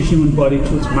push the human body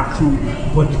to its maximum.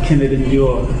 What can it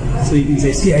endure? So you can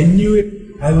say, see, I knew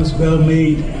it. I was well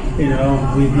made.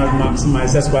 We've not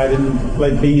maximized. That's why I didn't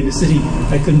like being in the city.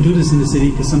 I couldn't do this in the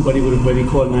city because somebody would have already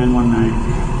called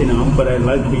 911. But I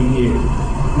like being here.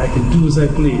 I can do as I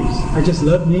please. I just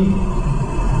love me.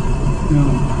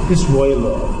 This royal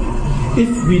love. If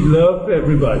we love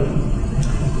everybody,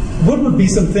 what would be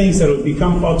some things that would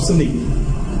become obsolete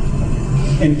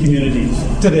in communities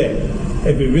today?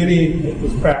 If it really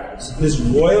was practiced, this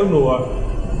royal law,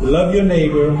 love your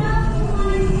neighbor,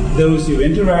 those you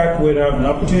interact with, have an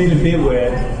opportunity to be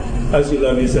with, as you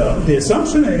love yourself. The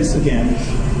assumption is, again,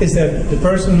 is that the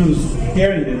person who's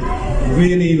hearing it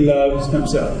really loves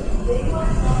himself.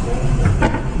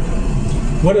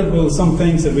 What will some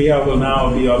things that we have will now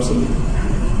be obsolete?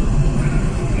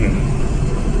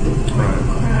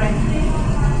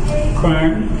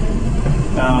 Crime.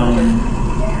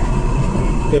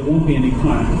 There won't be any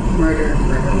crime.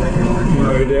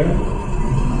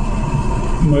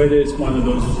 Murder is one of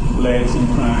those legs in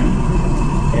crime.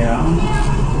 Yeah.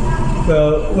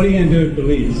 Well, what are you going to do with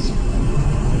police?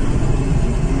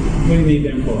 What do you need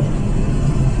them for?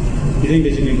 You think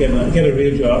that you need to get a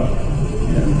real job?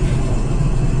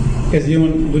 Because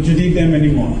would you need them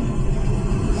anymore?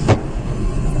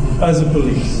 As a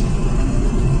police.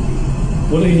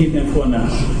 What do you need them for now?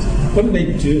 What do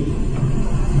they do?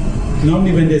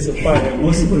 Normally when there's a fire,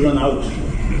 most people run out.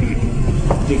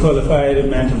 They call the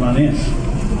fireman to run in.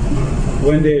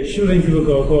 When they're shooting, people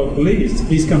call police. The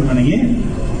police come running in.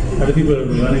 Other people are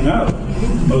running out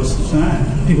most of the time.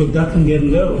 People duck and get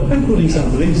low, including some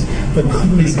police, but the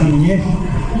police coming in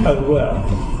as well.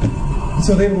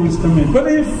 So they always come in. But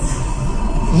if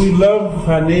we love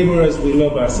our neighbor as we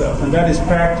love ourselves, and that is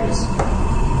practice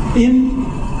in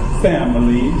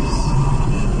families,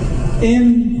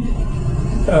 in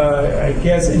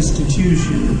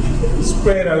institutions,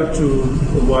 spread out to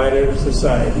the wider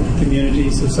society, community,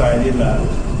 society at large,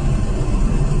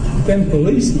 then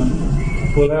policemen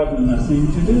will have nothing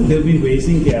to do. They'll be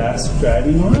raising gas,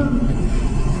 driving around.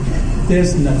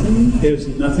 There's nothing for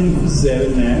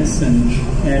ZNS and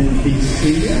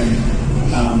NBC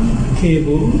and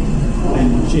cable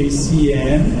and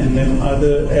JCN and then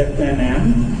other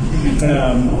FNM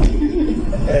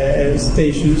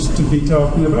stations to be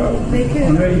talking about. They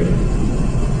could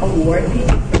award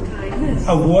people for kindness.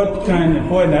 Award kindness.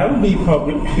 Boy, that would be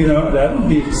public. That would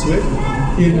be swift.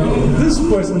 This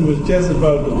person was just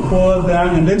about to fall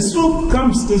down, and then so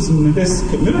comes this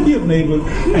community of neighbors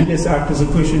and just act as a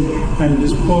cushion, and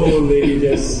this poor old lady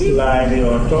just lied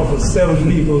there on top of 7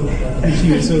 people, and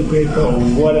she was so grateful.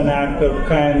 What an act of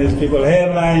kindness. People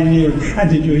headline you. And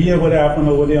did you hear what happened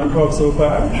over there on Park so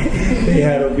far? They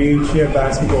had a wheelchair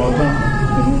basketball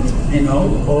game.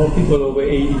 All people over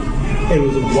 80. It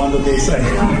was a wonderful sight.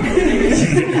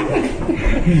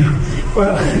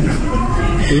 Well,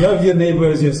 love your neighbor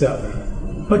as yourself.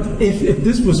 But if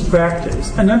this was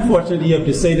practiced, and unfortunately you have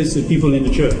to say this to people in the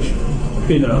church,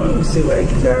 you say, like,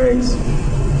 guys,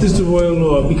 this is the royal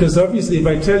law, because obviously if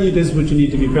I tell you this is what you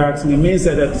need to be practicing, it means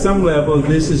that at some level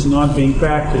this is not being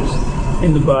practiced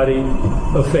in the body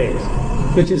of faith,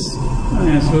 which is,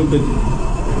 it's a little bit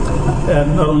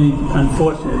not only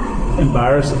unfortunate,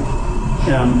 embarrassing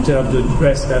to have to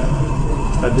address that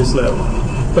at this level.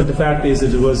 But the fact is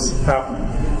that it was happening.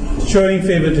 Showing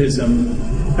favoritism,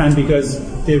 and because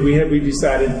we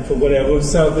decided, for whatever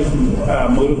selfish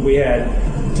motive we had,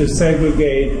 to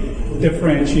segregate,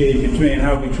 differentiate between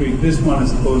how we treat this one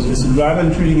as opposed to this, and rather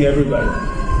than treating everybody,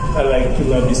 I like to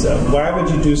love yourself. Why would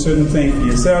you do certain things for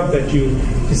yourself that you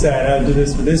decide, I'll do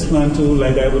this for this one too,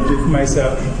 like I would do for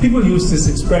myself? People use this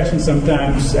expression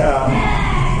sometimes.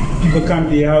 People come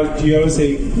to your house, do you ever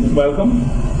say, welcome?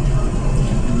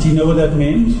 Do you know what that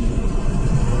means?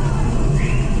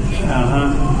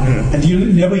 And you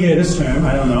never hear this term,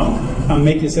 I don't know.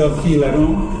 Make yourself feel at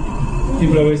home.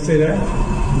 People always say that.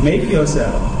 Make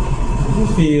yourself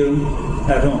feel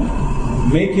at home.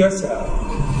 Make yourself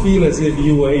feel as if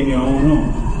you were in your own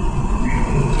home.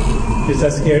 Is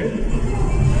that scary?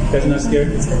 That's not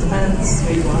scary? It depends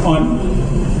who you are.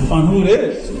 On who it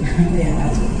is.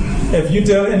 Yeah. If you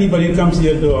tell anybody who comes to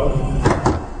your door,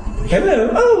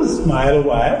 hello, oh, smile a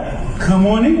while, come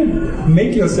on in,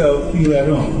 make yourself feel at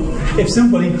home. If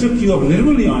somebody took you up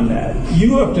literally on that,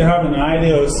 you have to have an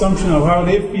idea or assumption of how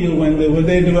they feel when what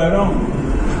they do at home.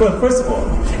 Well, first of all,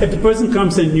 if the person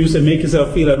comes in and you say, make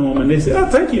yourself feel at home, and they say, oh,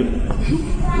 thank you.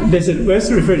 They said, where's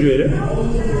the refrigerator?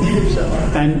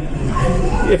 And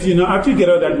if you know, after you get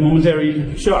out of that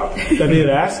momentary shock that they'd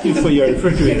ask you for your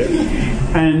refrigerator,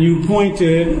 and you point to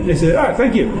it, they said, oh,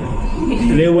 thank you.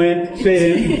 And they went straight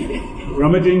in,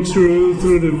 rummaging through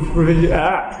the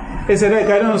refrigerator. They said,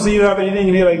 hey, I don't see you have anything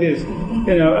in here like this.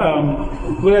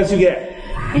 What else you get?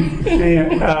 And,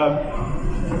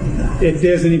 if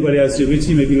there's anybody else which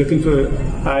you may be looking for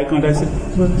eye contact, I said,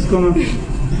 what's going on?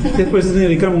 That person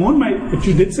nearly come on, but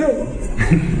you did say,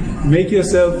 make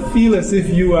yourself feel as if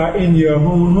you are in your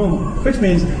own home, which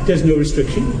means there's no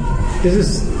restriction. This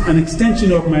is an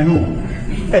extension of my home.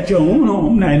 At your own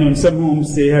home, now I know in some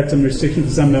homes they had some restrictions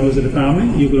for some members of the family.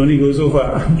 You could only go so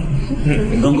far.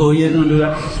 Don't go here, don't do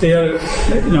that.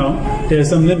 There's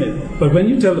some limit. But when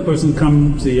you tell the person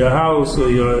come to your house or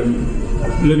your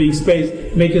living space,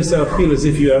 make yourself feel as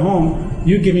if you're at home,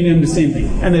 you're giving them the same thing.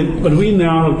 But we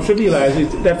now have trivialized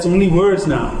it. That's only words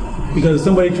now. Because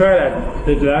somebody tried that.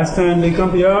 The last time they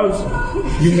come to your house,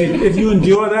 if you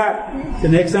endure that, the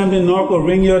next time they knock or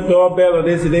ring your doorbell or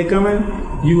they say they come in,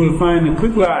 you will find a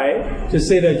quick lie to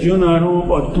say that you're not home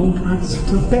or don't answer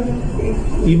the bell.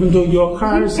 Even though your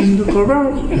car is in the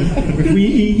garage. We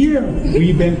eat here.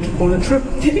 We've been on a trip.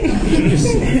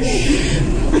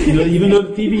 Even though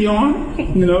the TV on,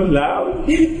 loud,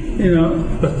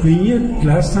 but we here,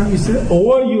 last time you said,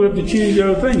 or you have to change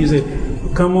your thing. You say,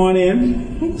 come on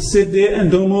in, sit there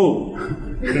and don't move.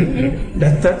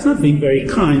 That's not being very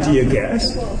kind to your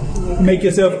guests. Make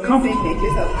yourself comfortable. Make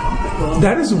yourself comfortable.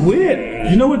 That is weird.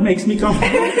 You know what makes me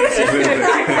comfortable?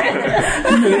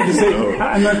 You say,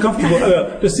 I'm not comfortable.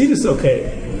 The seat is okay.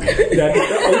 That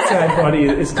the outside body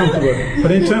is comfortable,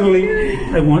 but internally,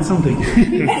 I want something.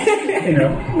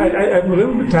 I'm a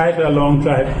little bit tired for a long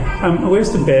drive.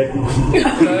 Where's the bed?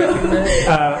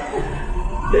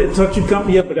 I thought you'd come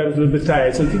here, but I was a little bit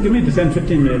tired. So give me the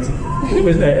 10-15 minutes.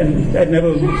 And I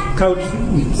never couch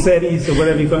settees or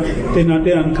whatever you call it.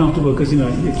 They're uncomfortable because you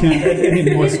can't. I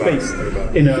need more space.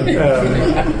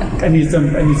 I need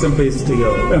some place to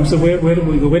go. So where do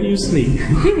we go? Where do you sleep?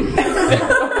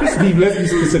 Let's be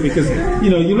specific because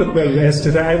you look well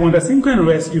rested. I want the same kind of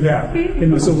rest you have.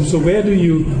 So where do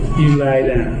you lie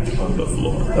down? On the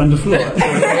floor. On the floor.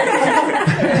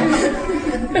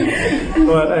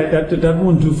 Well, that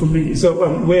won't do for me. So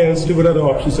where else? What other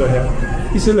options do I have?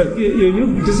 He said, look,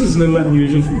 this is a little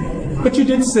unusual for me. But you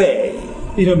did say,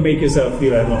 make yourself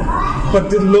feel at home. But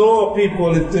the lower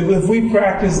people, if we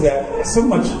practice that so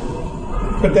much,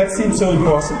 but that seems so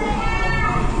impossible.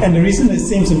 And the reason it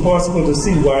seems impossible to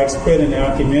see widespread in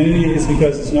our community is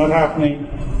because it's not happening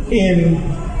in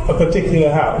a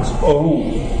particular house or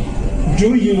home.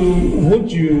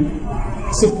 Would you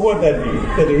support that view?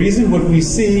 That the reason what we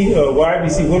see, or why we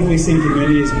see what we see in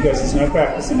community is because it's not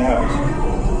practiced in the house.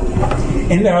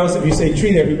 In the house, if you say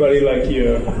treat everybody like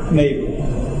your neighbor,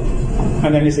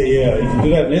 and then you say, yeah, you can do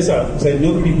that in this house, say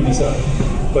know the people in this house.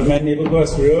 But my neighbor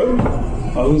across the road,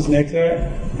 or who's next to her,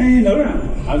 I ain't know that.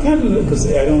 I can't do that because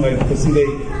I don't like because they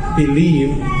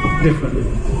believe differently.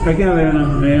 I can't let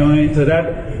them. So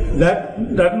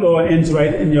that law ends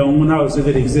right in your own house if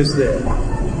it exists there.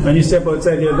 When you step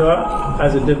outside your door,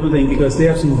 that's a different thing because they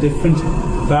have some different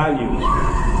values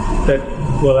that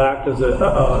will act as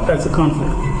that's a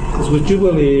conflict. Because what you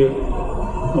believe,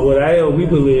 or what I or we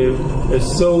believe,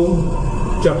 is so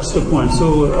juxtaposed,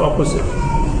 so opposite,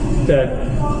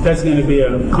 that's going to be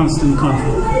a constant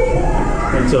conflict.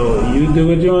 And so you do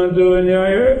what you want to do in your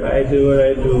area, I do what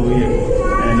I do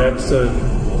here. And that's a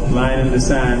line in the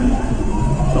sand.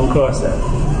 Don't cross that.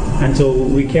 And so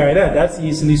we carry that. That's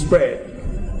easily spread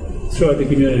throughout the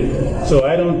community. So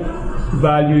I don't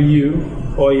value you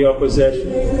or your possession,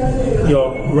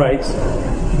 your rights.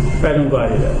 I don't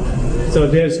value that. So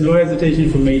there's no hesitation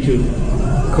for me to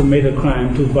commit a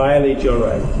crime, to violate your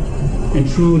right,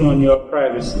 intrude on your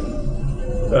privacy,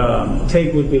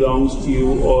 take what belongs to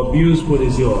you or abuse what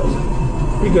is yours.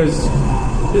 Because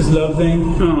this love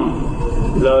thing,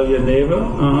 love your neighbor,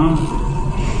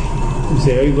 you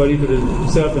say everybody for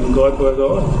themselves and God for us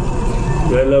all.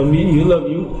 You love me, you love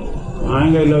you. I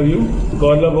ain't gonna love you.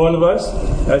 God love all of us.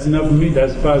 That's enough for me.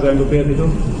 That's as far as I'm prepared to go.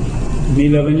 Me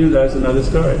loving you, that's another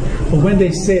story. But when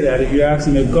they say that, if you ask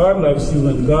them if God loves you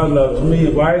and God loves me,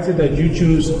 why is it that you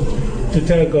choose to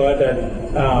tell God that,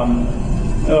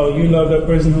 oh, you love that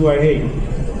person who I hate?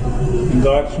 And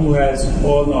God, who has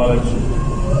all knowledge,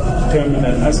 determined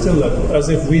that I still love you. As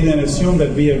if we then assume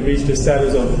that we have reached the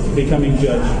status of becoming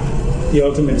judge, the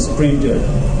ultimate supreme judge,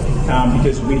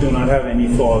 because we do not have any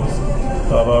faults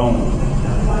of our own.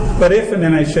 But if, and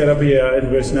then I shut up here in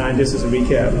verse 9 just as a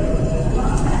recap,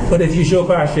 but if you show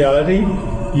partiality,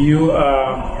 you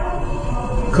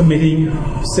are committing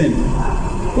sin.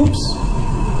 Oops.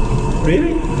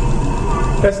 Really?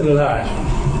 That's a little harsh.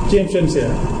 James shouldn't say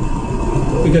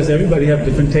that. Because everybody have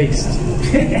different tastes.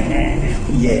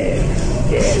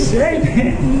 Yes, right?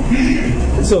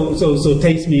 So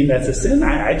taste mean that's a sin?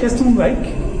 I just don't like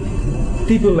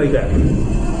people like that.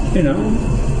 You know?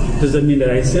 Does that mean that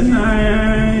I sin?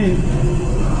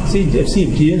 See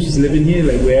if James is living here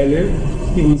like where I live,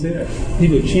 he won't say that. He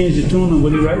will change the tune on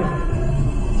what he writes.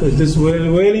 Because this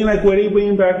wailing like what he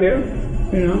bringing back there,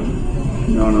 you know?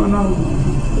 No.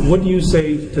 What do you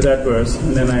say to that verse?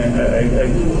 And then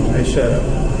I shut up.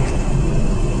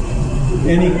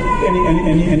 Any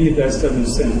of that stuff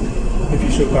is sin if you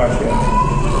show partiality.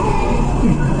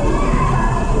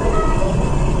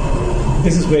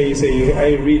 This is where you say,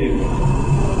 I read it.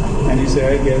 And you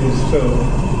say, I guess it's so.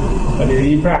 But it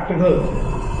ain't practical.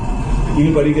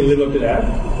 Anybody can live up to that.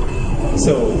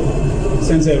 So,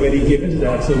 since I've already given to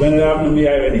that, so when it happened to me,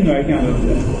 I already know I can't live up to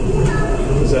that.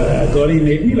 Because God, He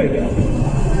made me like that,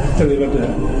 to live up to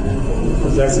that.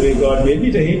 Because that's the way God made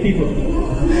me, to hate people.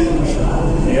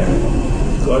 Yeah.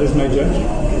 God is my judge.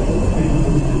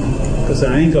 Because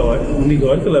I ain't God. Only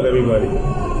God can love everybody.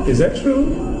 Is that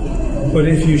true? But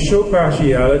if you show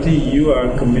partiality, you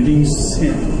are committing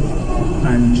sin.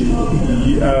 And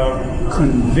you are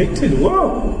convicted.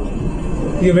 Whoa!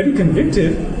 You're already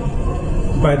convicted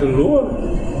by the Lord.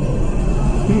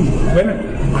 When a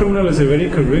criminal is already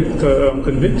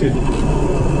convicted,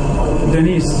 then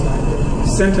he's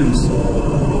sentenced.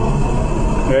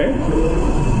 Right?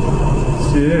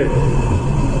 To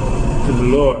the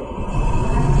Lord.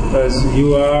 Because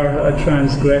you are a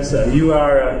transgressor. You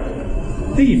are a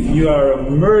thief. You are a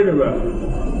murderer.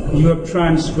 You have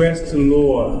transgressed the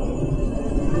law.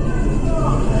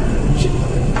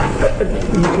 Let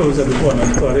me close that before I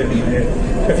thought it in my head.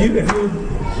 If you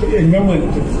remember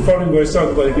the following verse talk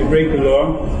about if you break the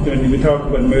law, when we talk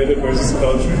about murder versus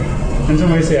adultery, and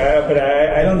somebody say, but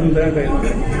I don't do that.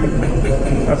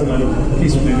 That's another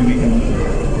piece maybe we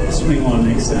can swing on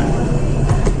next time.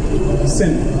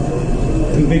 Sin,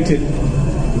 convicted,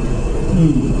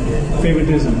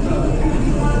 favoritism.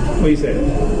 What do you say?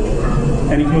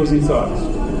 Any closing thoughts?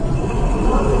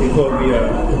 Before we are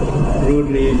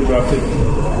rudely interrupted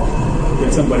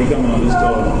with somebody coming on this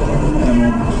door in a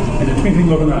moment, in the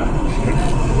twinkling of an eye.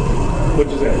 What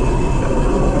you say?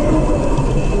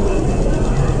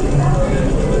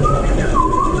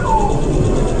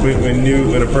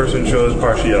 When a person shows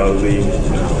partiality,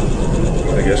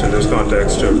 I guess in this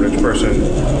context, to a rich person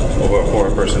over a poor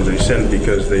person, they sin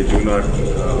because they do not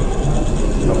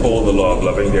uphold the law of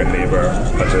loving their neighbor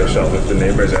as themselves. If the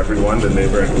neighbor is everyone, the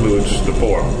neighbor includes the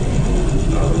poor,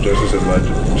 just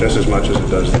as much as it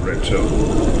does the rich. So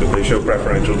if they show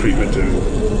preferential treatment to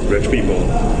rich people,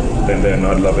 then they're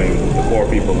not loving the poor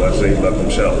people as they love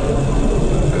themselves,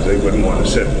 because they wouldn't want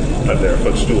to sit at their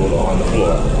footstool or on the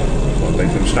floor, or they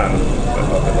can stand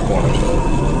up in the corner.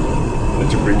 So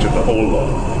it's a breach of the whole law.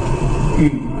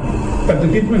 But the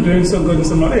people are doing so good in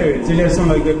some other areas. It just sounds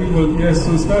like the people just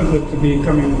don't smell good to be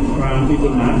coming around people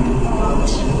now.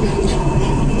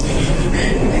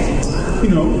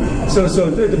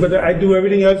 But I do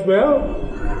everything else well,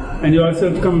 and you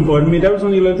also come and bother me. That was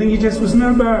only a little thing. He just was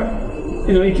not bad.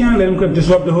 You can't let him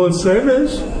disrupt the whole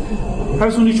service. I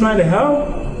was only trying to help,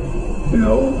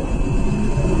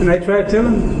 And I tried to tell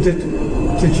him, did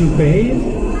you behave?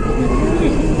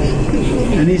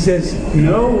 And he says,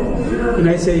 no. And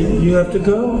I say, you have to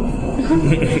go.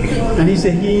 And he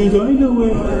said, he ain't going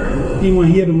nowhere. He want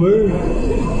to hear the word.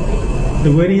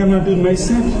 The wedding I'm not doing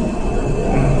myself.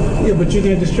 Yeah, but you're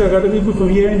going to distract other people from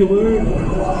hearing the word.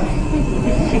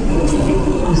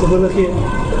 He said, well, look here.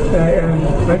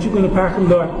 Aren't you going to park him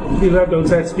lot? He'll have the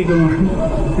outside speaker on,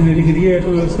 and then you can hear it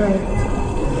from outside.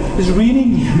 It's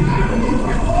raining.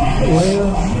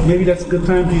 Well, maybe that's a good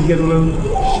time for you to get a little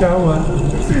shower.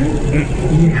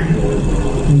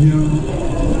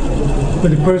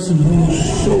 But the person who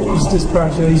shows this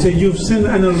partial, he said, you've sinned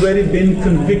and already been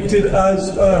convicted as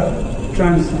a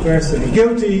transgressor.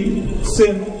 Guilty,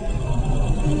 sin,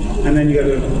 and then you got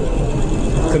to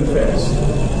confess.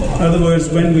 In other words,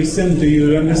 when we sin, do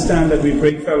you understand that we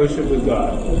break fellowship with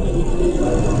God?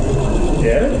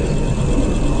 Yeah?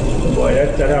 Boy,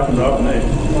 that happens often.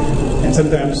 And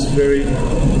sometimes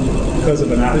because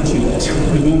of an attitude.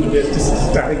 The moment there's this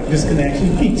static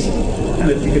disconnection,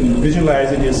 and if you can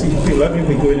visualize it, you'll see a lot of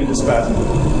people going into spasm.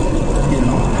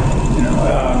 In a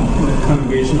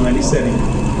congregation or any setting,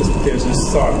 there's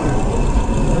this thought,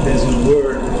 there's a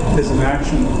word, there's an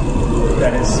action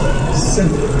that is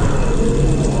sinful,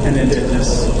 and then there's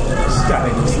this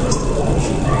static,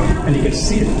 and you can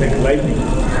see it like lightning,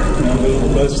 little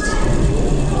burst,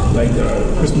 like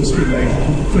the Christmas tree light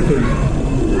flickering.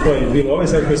 Boy, we'll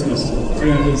always have Christmas,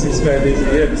 365 days a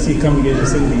year. To see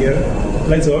congregations sitting together,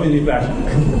 lights are always flashing.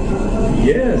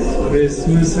 Yes,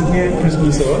 Christmas again,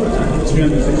 Christmas all the time,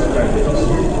 365 days.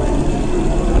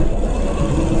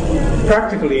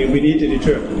 Practically, we need to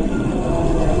determine.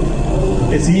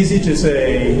 It's easy to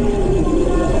say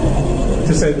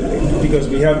because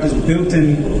we have this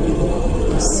built-in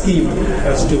scheme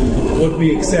as to what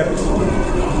we accept,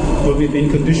 what we've been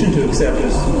conditioned to accept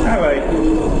is, I like,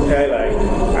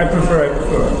 I prefer,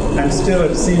 and still at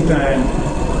the same time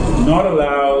not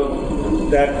allow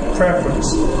that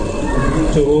preference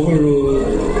to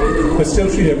overrule, but still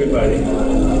treat everybody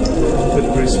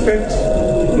with respect,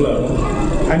 love.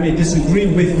 I may disagree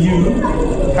with you,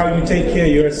 how you take care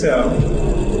of yourself,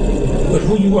 but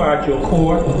who you are at your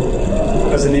core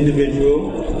as an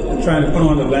individual, trying to put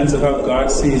on the lens of how God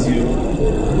sees you.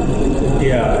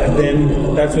 Yeah, and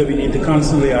then that's what we need to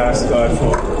constantly ask God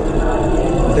for.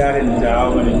 That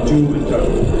endowment, endowment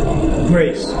of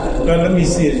grace. God, let me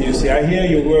see as you see. I hear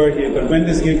your word here, but when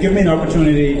this give me an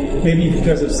opportunity, maybe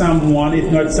because of someone,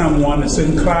 if not someone, a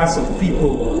certain class of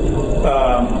people,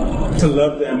 to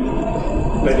love them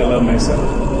like I love myself.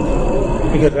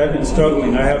 Because I've been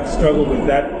struggling. I have struggled with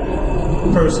that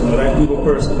person or that group of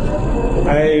person.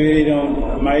 I really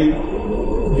don't, my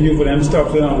view for them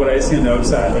stops on what I see on the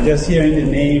outside. But just hearing the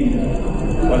name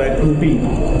or that grouping,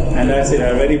 and that's it.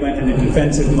 I already went into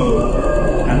defensive mode.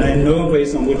 And I know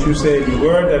based on what you said in your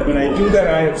word that when I do that,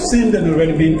 I have sinned and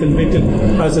already been convicted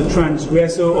as a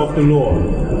transgressor of the law.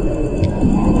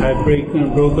 I've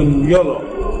broken your law.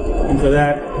 And for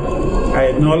that, I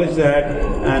acknowledge that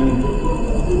and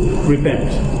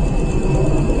repent.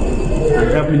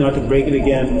 And help me not to break it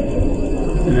again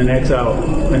in the next hour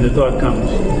when the thought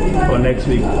comes, or next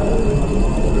week.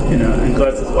 And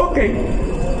God says, okay.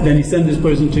 Then He sends this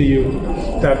person to you,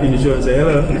 tap in the shoulder and say,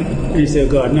 hello. And you say,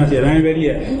 God, not yet, I ain't ready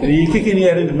yet. And you kick in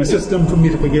yet into my system for me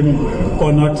to forgive him,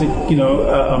 or not to,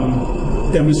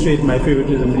 demonstrate my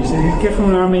favoritism. And you say, get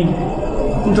from around me,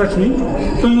 don't touch me,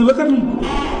 don't even look at me.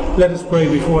 Let us pray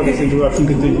before this interruption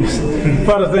continues.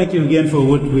 Father, thank you again for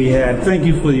what we had. Thank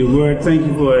you for your word. Thank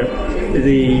you for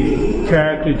the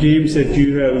character, James, that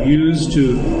you have used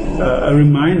to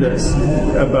remind us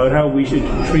about how we should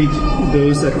treat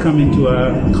those that come into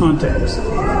our context.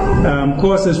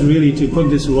 Cause us really to put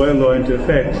this royal law into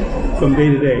effect from day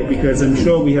to day, because I'm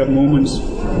sure we have moments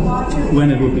when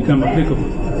it will become applicable,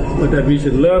 but that we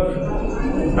should love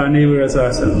our neighbor as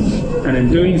ourselves. And in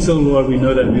doing so, Lord, we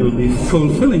know that we will be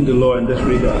fulfilling the law in this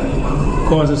regard.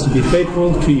 Cause us to be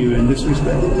faithful to you in this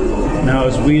respect. Now,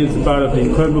 as we, as part of the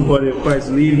incredible body of Christ,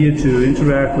 leave here to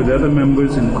interact with other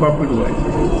members in a corporate way,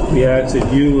 we ask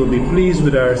that you will be pleased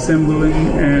with our assembling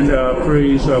and our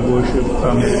praise, our worship,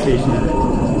 our meditation in it.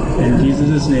 In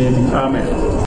Jesus' name, amen.